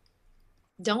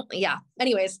 don't, yeah.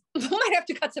 Anyways, I might have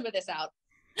to cut some of this out.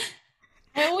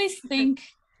 I always think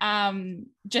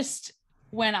just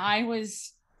when I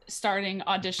was starting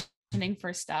auditioning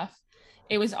for stuff,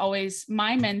 it was always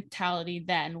my mentality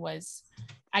then was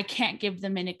I can't give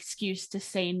them an excuse to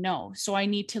say no. So I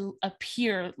need to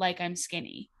appear like I'm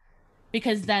skinny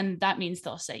because then that means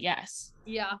they'll say yes.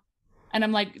 Yeah. And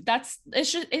I'm like,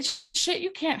 it's shit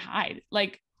you can't hide.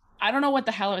 Like, I don't know what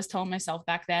the hell I was telling myself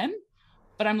back then,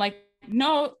 but I'm like,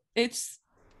 no,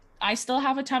 I still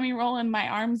have a tummy roll and my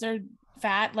arms are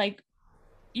fat. Like,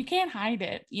 you can't hide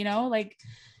it, you know? Like,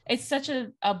 it's such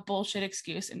a bullshit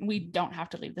excuse, and we don't have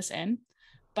to leave this in,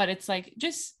 but it's like,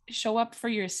 just show up for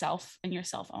yourself and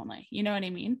yourself only. You know what I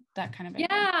mean? That kind of idea.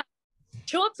 Yeah.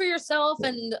 Show up for yourself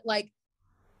and like,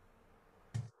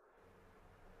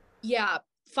 yeah,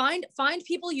 find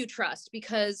people you trust,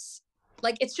 because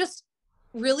like, it's just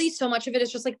really so much of it is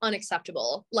just like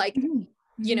unacceptable. Like,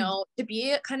 you know, to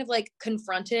be kind of like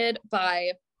confronted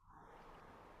by,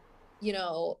 you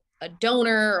know, a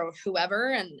donor or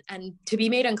whoever, and to be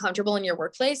made uncomfortable in your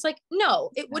workplace, like, no,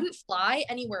 it wouldn't fly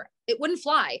anywhere. It wouldn't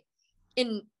fly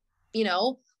in, you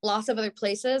know, lots of other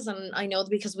places. And I know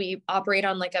because we operate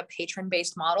on like a patron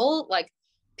based model, like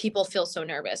people feel so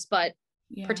nervous, but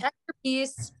protect your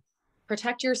peace,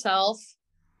 protect yourself,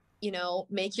 you know,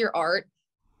 make your art,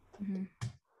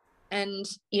 and,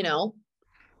 you know,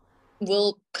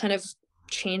 we'll kind of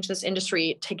change this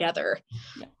industry together.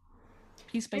 Yeah.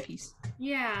 Piece by piece.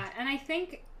 Yeah, and I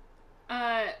think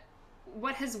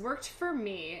what has worked for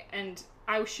me, and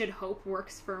I should hope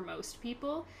works for most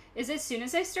people, is as soon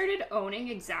as I started owning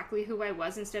exactly who I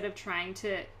was instead of trying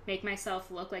to make myself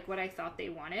look like what I thought they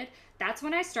wanted, that's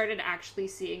when I started actually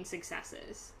seeing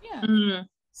successes. Yeah.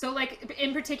 So, like,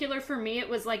 in particular for me, it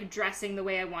was like dressing the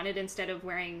way I wanted instead of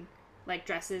wearing like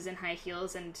dresses and high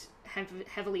heels and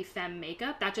heavily femme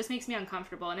makeup. That just makes me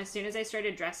uncomfortable. And as soon as I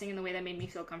started dressing in the way that made me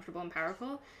feel comfortable and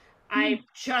powerful, I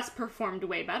just performed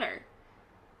way better.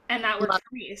 And that worked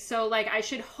for me. So like, I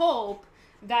should hope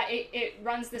that it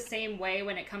runs the same way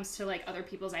when it comes to like other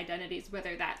people's identities,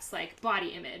 whether that's like body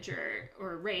image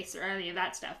or race or any of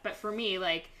that stuff. But for me,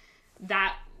 like,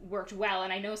 that worked well.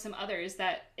 And I know some others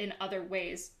that in other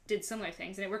ways did similar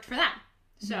things and it worked for them.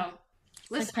 So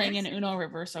it's like playing an Uno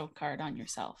Reverso card on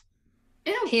yourself.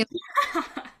 Ew.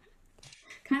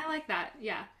 Kind of like that.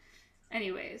 Yeah.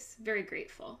 Anyways, very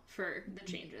grateful for the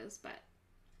changes, but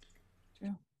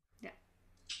true.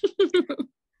 Yeah.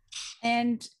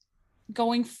 And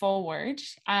going forward,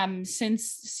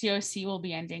 since COC will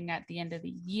be ending at the end of the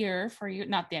year for you,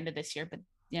 not the end of this year, but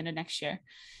the end of next year,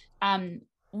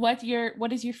 what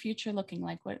is your future looking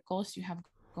like? What goals do you have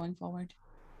going forward?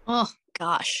 Oh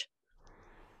gosh,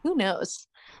 who knows?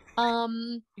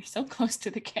 You're so close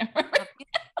to the camera.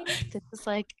 This is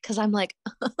like, because I'm like,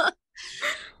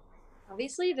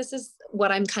 obviously this is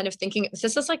what I'm kind of thinking.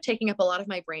 This is like taking up a lot of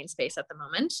my brain space at the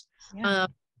moment.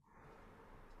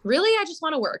 Really, I just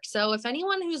want to work. So if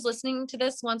anyone who's listening to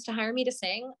this wants to hire me to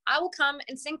sing, I will come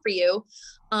and sing for you.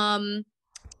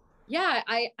 Yeah,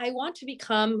 I want to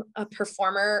become a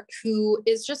performer who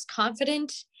is just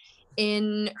confident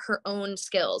in her own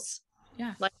skills.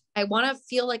 Yeah. Like, I want to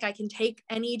feel like I can take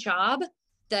any job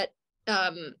that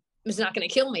is not going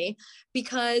to kill me,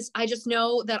 because I just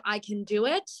know that I can do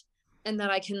it and that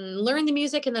I can learn the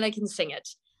music and that I can sing it.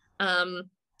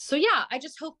 So yeah, I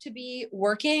just hope to be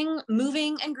working,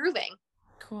 moving, and grooving.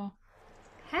 Cool.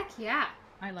 Heck yeah.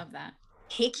 I love that.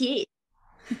 Heck yeah.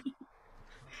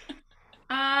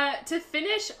 To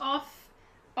finish off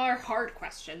our hard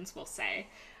questions, we'll say,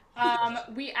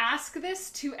 we ask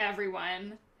this to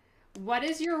everyone. What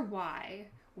is your why?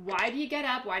 Why do you get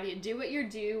up? Why do you do what you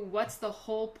do? What's the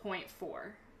whole point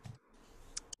for?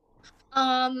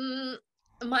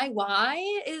 My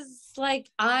why is like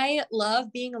I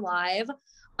love being alive.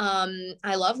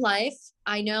 I love life.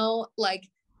 I know like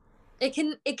it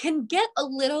can get a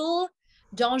little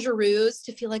dangerous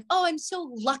to feel like, oh, I'm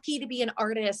so lucky to be an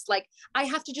artist. Like I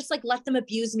have to just like let them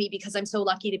abuse me because I'm so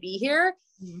lucky to be here.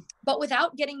 Mm. But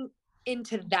without getting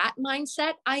into that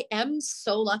mindset, I am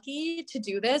so lucky to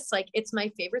do this. Like it's my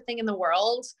favorite thing in the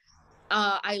world.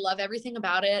 I love everything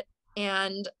about it.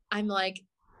 And I'm like,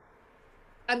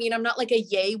 I mean, I'm not like a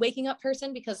yay waking up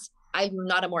person because I'm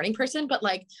not a morning person, but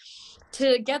like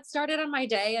to get started on my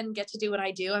day and get to do what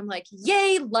I do, I'm like,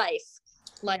 yay, life.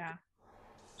 Like, Yeah.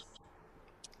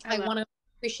 I want to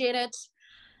appreciate it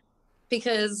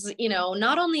because, you know,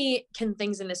 not only can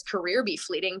things in this career be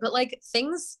fleeting, but like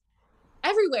things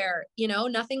everywhere, you know,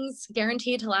 nothing's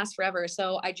guaranteed to last forever.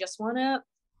 So I just want to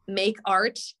make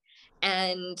art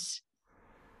and,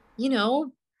 you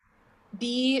know,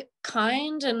 be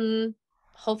kind and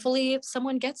hopefully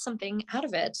someone gets something out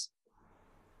of it.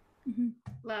 Mm-hmm.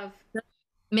 Love.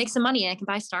 Make some money. I can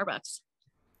buy Starbucks.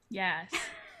 Yes.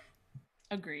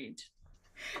 Agreed.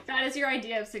 That is your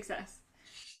idea of success.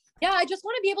 Yeah, I just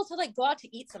want to be able to like go out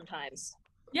to eat sometimes.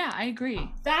 Yeah, I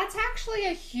agree. That's actually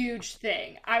a huge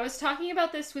thing. I was talking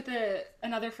about this with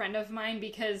another friend of mine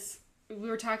because we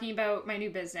were talking about my new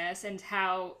business and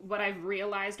how what I've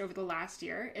realized over the last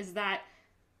year is that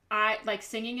I like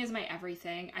singing is my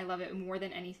everything. I love it more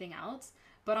than anything else.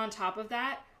 But on top of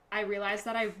that, I realized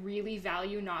that I really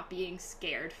value not being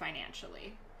scared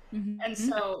financially. Mm-hmm. And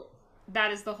so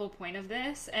that is the whole point of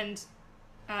this.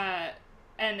 Uh,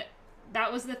 and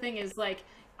that was the thing is like,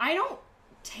 I don't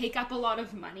take up a lot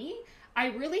of money. I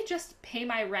really just pay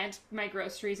my rent, my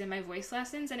groceries, and my voice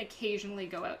lessons, and occasionally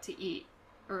go out to eat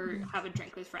or have a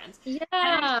drink with friends. Yeah.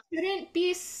 And I shouldn't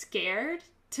be scared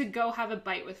to go have a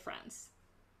bite with friends.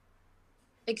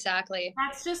 Exactly.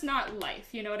 That's just not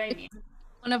life, you know what I mean?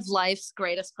 One of life's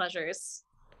greatest pleasures.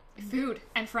 Food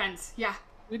and friends, yeah.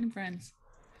 Food and friends.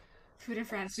 Food and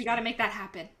friends. We got to make that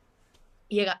happen.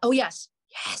 Yeah. Oh yes.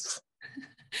 Yes.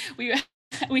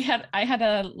 I had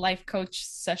a life coach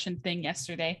session thing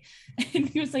yesterday, and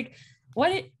he was like,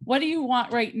 what do you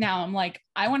want right now? I'm like,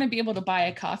 I want to be able to buy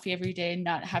a coffee every day and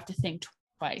not have to think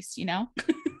twice, you know?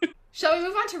 Shall we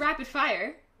move on to rapid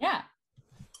fire? Yeah.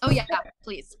 Oh yeah,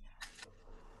 please.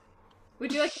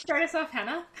 Would you like to start us off,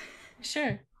 Hannah?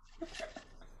 Sure.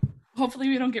 Hopefully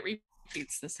we don't get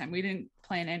repeats this time. We didn't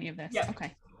plan any of this.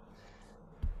 Yep.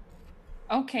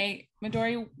 Okay,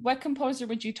 Midori, what composer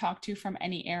would you talk to from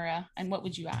any era, and what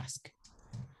would you ask?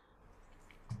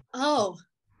 Oh.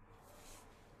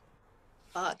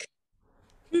 Fuck.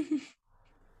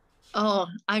 Oh,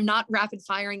 I'm not rapid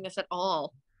firing this at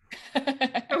all.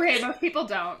 Okay, most people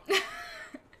don't.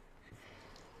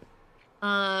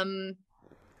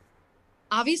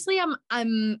 Obviously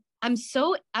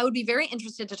I would be very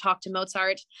interested to talk to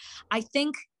Mozart. I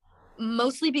think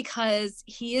mostly because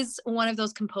he is one of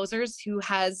those composers who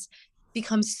has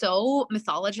become so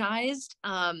mythologized.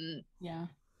 Yeah.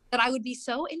 That I would be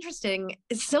so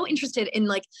interested in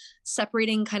like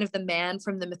separating kind of the man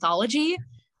from the mythology.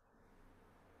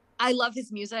 I love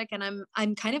his music, and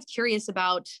I'm kind of curious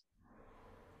about,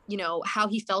 you know, how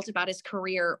he felt about his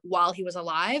career while he was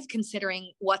alive,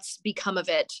 considering what's become of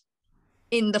it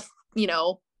in the, you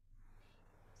know,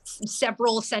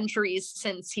 several centuries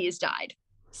since he has died.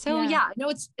 So yeah, I know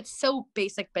it's so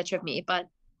basic bitch of me, but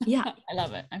yeah. I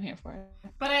love it. I'm here for it.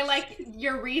 But I like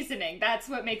your reasoning. That's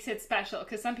what makes it special.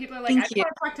 Because some people are like, I want to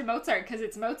talk to Mozart because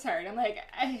it's Mozart. I'm like,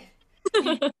 I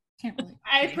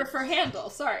prefer Handel.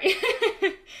 Sorry.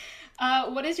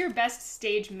 What is your best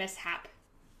stage mishap?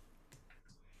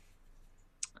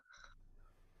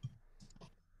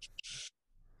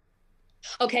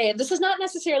 Okay, this is not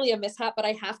necessarily a mishap, but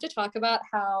I have to talk about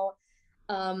how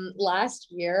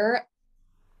last year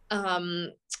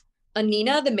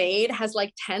Anina the maid has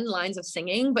like 10 lines of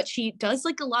singing, but she does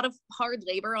like a lot of hard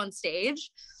labor on stage.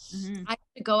 Mm-hmm. I had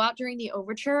to go out during the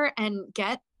overture and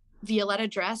get Violetta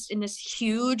dressed in this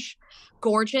huge,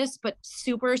 gorgeous, but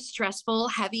super stressful,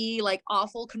 heavy, like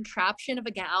awful contraption of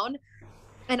a gown.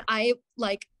 And I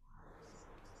like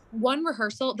one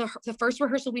rehearsal, the first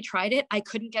rehearsal we tried it, I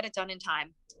couldn't get it done in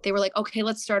time. They were like, okay,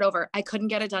 let's start over. I couldn't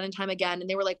get it done in time again. And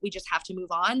they were like, we just have to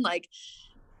move on. Like,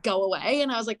 go away.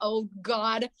 And I was like, oh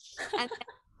God.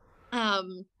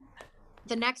 And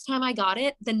the next time I got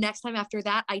it, the next time after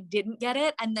that, I didn't get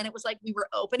it. And then it was like we were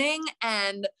opening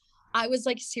and I was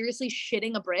like seriously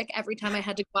shitting a brick every time I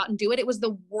had to go out and do it. It was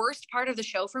the worst part of the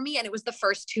show for me. And it was the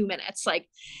first 2 minutes. Like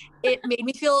it made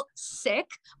me feel sick.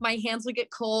 My hands would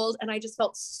get cold and I just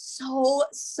felt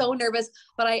so nervous,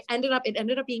 but it ended up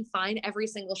being fine every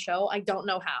single show. I don't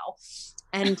know how.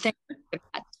 And thank you for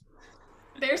that.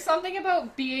 There's something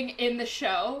about being in the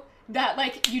show that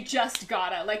like you just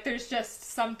gotta, like there's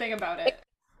just something about it.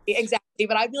 Exactly.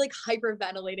 But I'd be like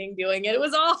hyperventilating doing it. It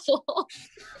was awful.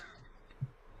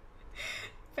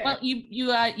 Fair. Well,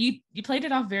 you played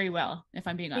it off very well, if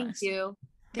I'm being honest. Thank you.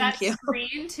 That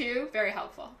screen too, very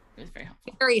helpful. It was very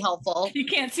helpful. Very helpful. You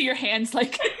can't see your hands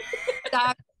like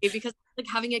exactly, because like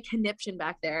having a conniption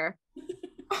back there.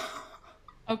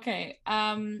 Okay.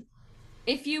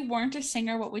 If you weren't a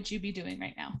singer, what would you be doing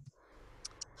right now?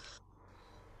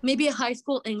 Maybe a high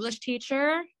school English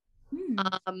teacher.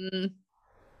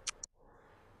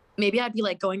 Maybe I'd be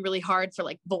like going really hard for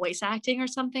like voice acting or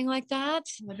something like that.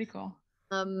 That'd be cool.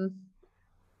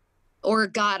 Or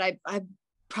God, I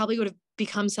probably would have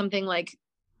become something like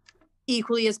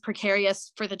equally as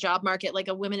precarious for the job market, like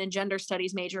a women and gender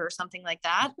studies major or something like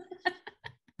that.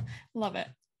 Love it.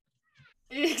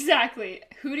 Exactly.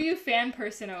 Who do you fan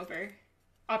person over?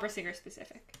 Opera singer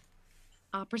specific.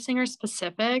 Opera singer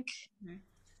specific?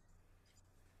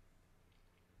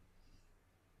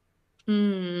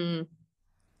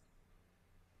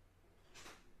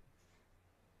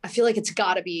 I feel like it's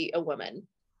got to be a woman.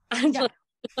 Yeah.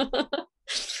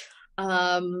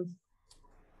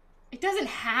 It doesn't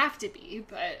have to be,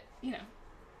 but you know.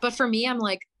 But for me, I'm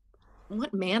like,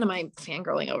 what man am I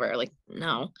fangirling over? Like,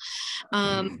 no.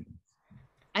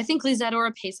 I think Lizette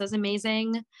Oropesa is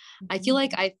amazing. I feel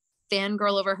like I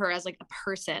fangirl over her as like a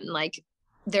person. Like,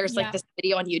 there's like this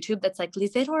video on YouTube that's like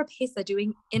Lizette Oropesa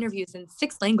doing interviews in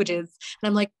 6 languages, and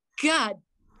I'm like, God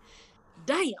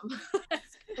damn,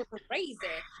 that's crazy.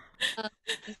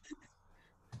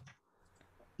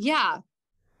 Yeah,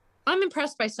 I'm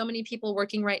impressed by so many people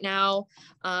working right now.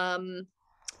 I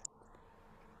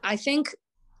feel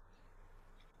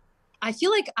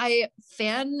like I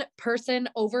fan person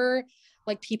over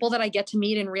like people that I get to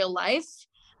meet in real life.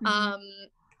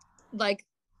 Like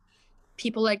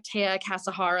people like Taya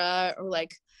Kasahara or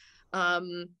like,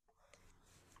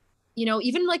 you know,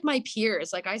 even like my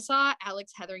peers. Like I saw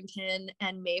Alex Hetherington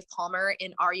and Maeve Palmer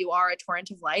in RUR, A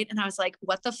Torrent of Light. And I was like,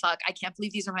 what the fuck? I can't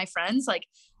believe these are my friends. Like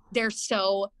they're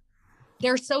so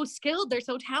skilled. They're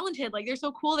so talented. Like they're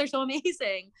so cool. They're so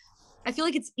amazing. I feel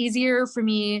like it's easier for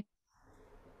me,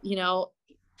 you know,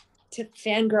 to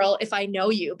fangirl if I know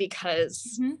you,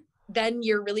 because then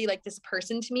you're really like this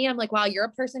person to me. I'm like, wow, you're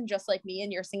a person just like me,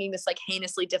 and you're singing this like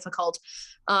heinously difficult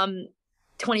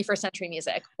 21st century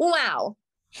music. Wow.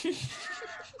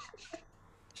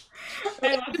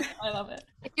 I love it.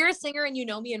 If you're a singer and you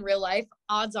know me in real life,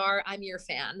 odds are I'm your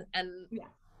fan, and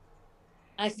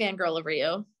I fangirl over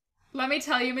you. Let me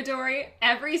tell you, Midori,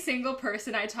 every single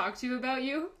person I talk to about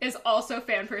you is also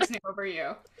fan personing over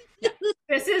you.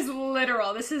 This is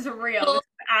literal. This is real. This is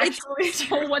actually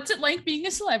true. What's it like being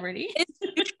a celebrity?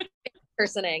 It's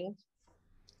personing.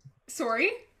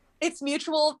 Sorry? It's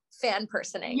mutual fan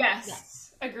personing.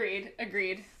 Yes. Agreed.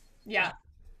 Yeah.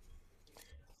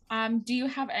 Do you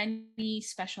have any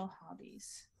special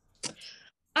hobbies?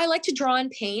 I like to draw and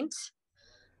paint.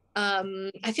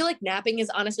 I feel like napping is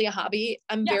honestly a hobby.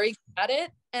 I'm very good at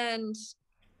it. And,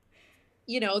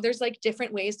 you know, there's like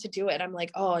different ways to do it. I'm like,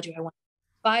 oh, do I want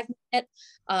 5 minutes?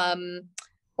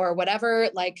 Or whatever.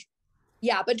 Like,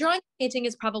 yeah, but drawing and painting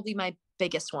is probably my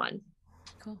biggest one.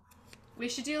 Cool. We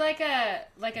should do like a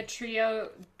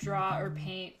trio draw or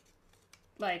paint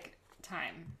like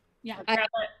time. Yeah.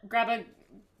 Grab a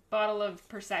bottle of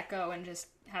Prosecco and just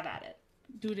have at it.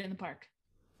 Do it in the park.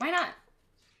 Why not?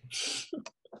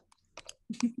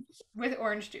 With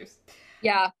orange juice.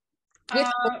 Yeah. With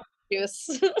orange juice.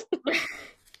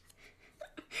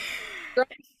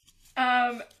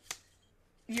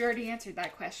 You already answered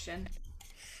that question.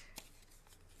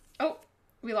 Oh,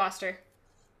 we lost her.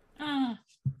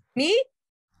 Me?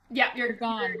 Yeah, you're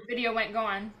gone. Your video went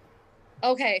gone.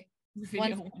 Okay. The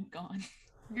video went gone.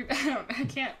 I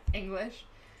can't English.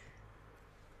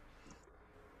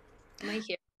 Am I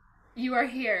here? You are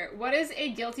here. What is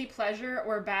a guilty pleasure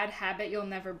or bad habit you'll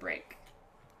never break?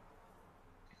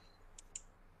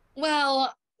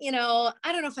 Well, you know,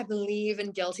 I don't know if I believe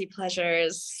in guilty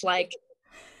pleasures. Like,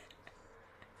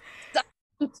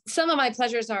 some of my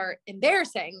pleasures are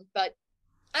embarrassing, but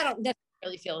I don't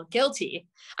necessarily feel guilty.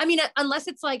 I mean, unless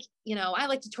it's like, you know, I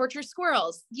like to torture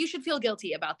squirrels. You should feel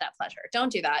guilty about that pleasure.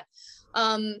 Don't do that.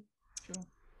 True.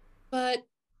 But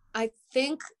I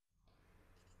think,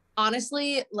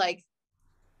 honestly, like,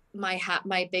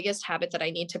 my biggest habit that I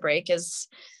need to break is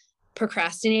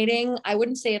procrastinating. I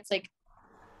wouldn't say it's like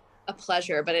a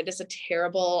pleasure, but it is a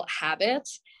terrible habit.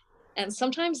 And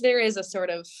sometimes there is a sort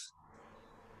of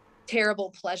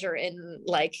terrible pleasure in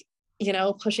like,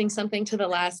 pushing something to the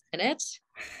last minute.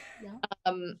 Yeah.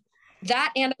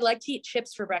 That, and I like to eat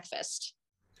chips for breakfast.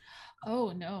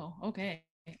 Oh no. Okay.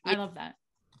 Yeah. I love that.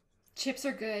 Chips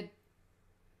are good.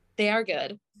 They are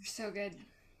good. They're so good.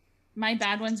 My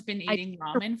bad one's been eating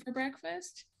ramen for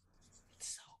breakfast.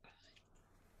 It's so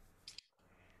good.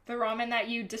 The ramen that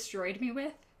you destroyed me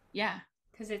with? Yeah.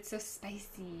 Because it's so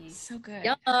spicy. So good.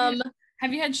 Yum.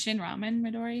 Have you had Shin ramen,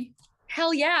 Midori?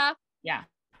 Hell yeah. Yeah.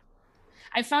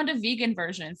 I found a vegan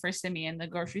version for Simi in the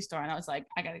grocery store, and I was like,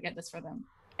 I gotta get this for them.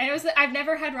 And I've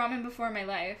never had ramen before in my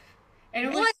life. And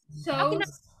it was so...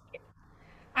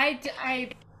 I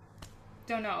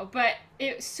don't know, but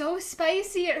it was so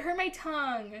spicy. It hurt my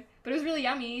tongue. But it was really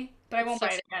yummy. But I won't buy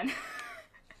it again.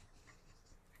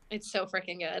 It's so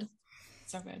freaking good.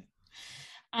 So good.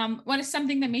 What is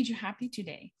something that made you happy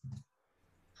today?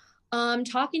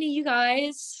 Talking to you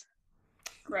guys.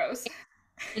 Gross.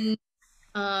 And,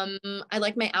 I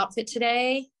like my outfit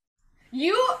today.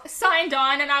 You signed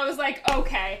on and I was like,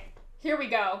 okay, here we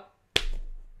go.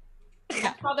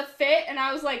 I saw the fit and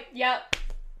I was like, yep.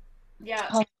 Yeah.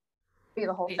 Be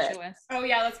the whole fit. Oh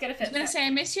yeah, let's get a fit. I was gonna say I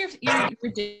miss your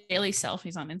daily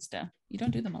selfies on Insta. You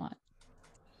don't do them a lot.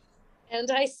 And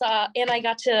I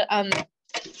got to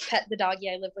pet the doggy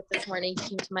I live with this morning. He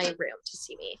came to my room to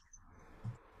see me.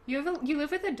 You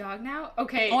live with a dog now?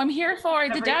 Okay. Oh, I'm here for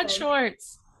the dad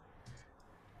shorts.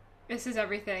 This is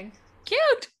everything.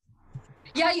 Cute.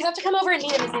 Yeah, you have to come over and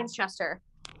meet him. His name's Chester.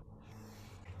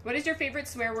 What is your favorite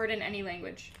swear word in any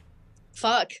language?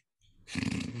 Fuck.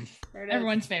 There it is.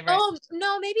 Everyone's favorite. Oh,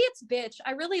 no, maybe it's bitch.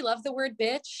 I really love the word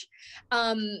bitch.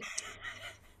 I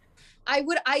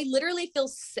literally feel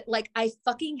like I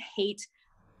fucking hate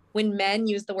when men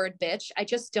use the word bitch. I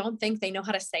just don't think they know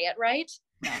how to say it right.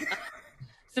 No.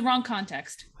 It's the wrong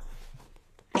context.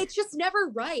 It's just never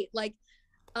right. Like,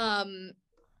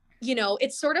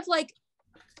 it's sort of like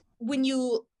when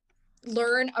you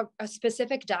learn a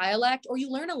specific dialect or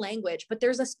you learn a language, but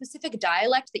there's a specific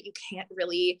dialect that you can't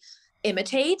really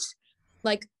imitate.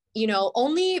 Like,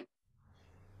 only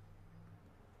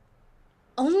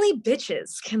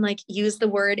bitches can like use the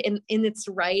word in its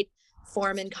right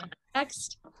form and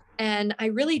context. And I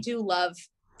really do love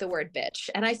the word bitch.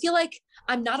 And I feel like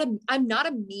I'm not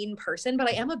a mean person, but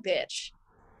I am a bitch.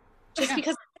 Just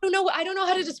because I don't know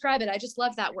how to describe it. I just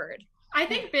love that word. I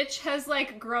think bitch has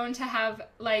like grown to have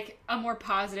like a more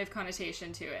positive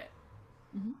connotation to it.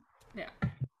 Mm-hmm. Yeah.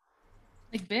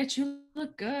 Like, bitch, you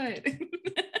look good.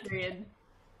 Period.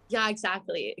 Yeah,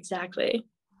 exactly.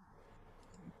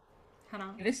 Hold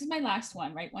on. This is my last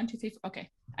one, right? 1, 2, 3, 4. Okay,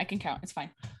 I can count. It's fine.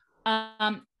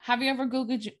 Have you ever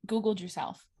Googled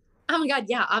yourself? Oh my God,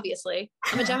 yeah, obviously.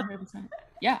 I'm a Gemini.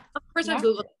 Yeah. Of course I've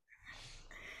Googled.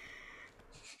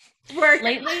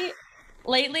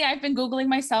 Lately, I've been Googling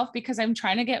myself because I'm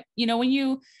trying to get, when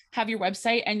you have your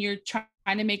website and you're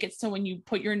trying to make it so when you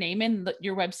put your name in,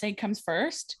 your website comes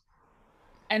first.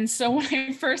 And so when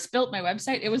I first built my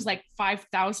website, it was like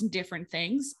 5,000 different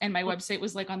things. And my website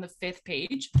was like on the 5th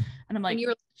page. And I'm like,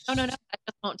 no, that just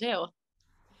won't do.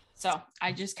 So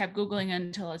I just kept Googling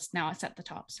until it's at the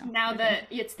top. So now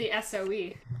it's the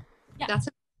SOE. Yeah. That's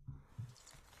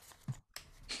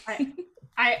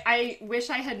I wish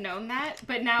I had known that,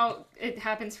 but now it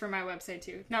happens for my website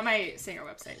too. Not my singer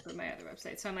website, but my other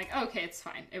website. So I'm like, okay, it's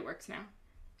fine. It works now.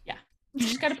 Yeah. You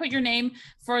just got to put your name.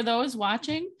 For those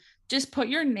watching, just put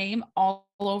your name all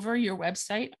over your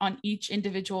website on each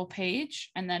individual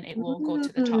page, and then it will go to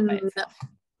the top by itself.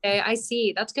 Okay, I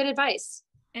see. That's good advice.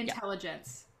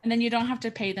 Intelligence. Yeah. And then you don't have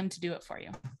to pay them to do it for you.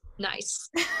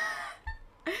 Nice.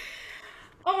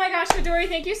 Oh my gosh, Midori,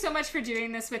 thank you so much for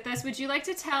doing this with us. Would you like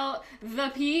to tell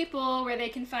the people where they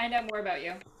can find out more about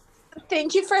you?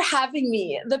 Thank you for having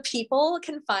me. The people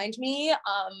can find me.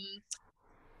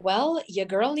 Well, your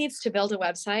girl needs to build a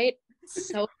website.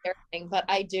 So embarrassing, but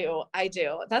I do.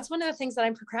 That's one of the things that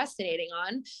I'm procrastinating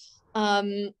on.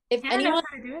 If anyone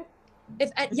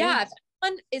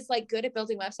is like good at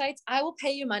building websites, I will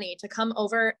pay you money to come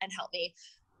over and help me.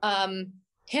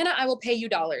 Hannah, I will pay you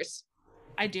dollars.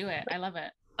 I do it. I love it.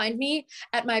 Find me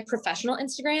at my professional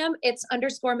Instagram. It's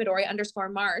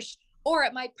 _Midori_Marsh, or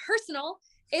at my personal,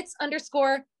 it's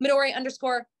 _Midori_bitch.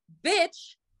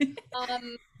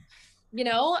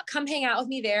 Come hang out with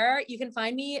me there. You can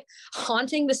find me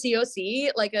haunting the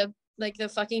COC like the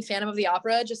fucking Phantom of the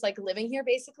Opera, just like living here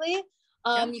basically. You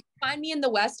can find me in the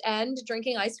West End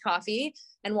drinking iced coffee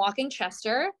and walking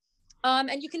Chester.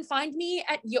 And you can find me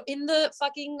in the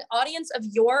fucking audience of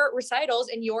your recitals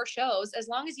and your shows. As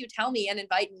long as you tell me and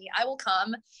invite me, I will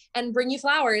come and bring you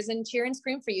flowers and cheer and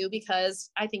scream for you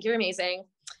because I think you're amazing.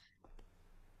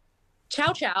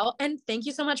 Ciao, ciao. And thank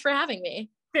you so much for having me.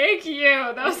 Thank you.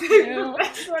 That was the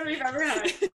best one we've ever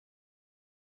had.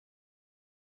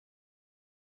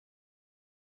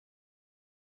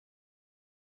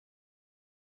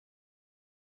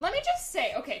 Let me just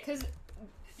say, okay, because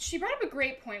she brought up a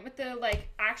great point with the, like,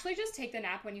 actually just take the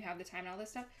nap when you have the time and all this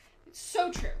stuff. It's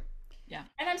so true. Yeah.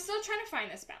 And I'm still trying to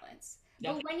find this balance.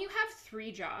 Yeah. But when you have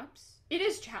 3 jobs, it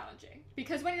is challenging.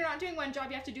 Because when you're not doing one job,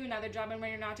 you have to do another job. And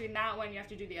when you're not doing that one, you have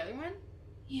to do the other one.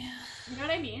 Yeah. You know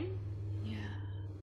what I mean?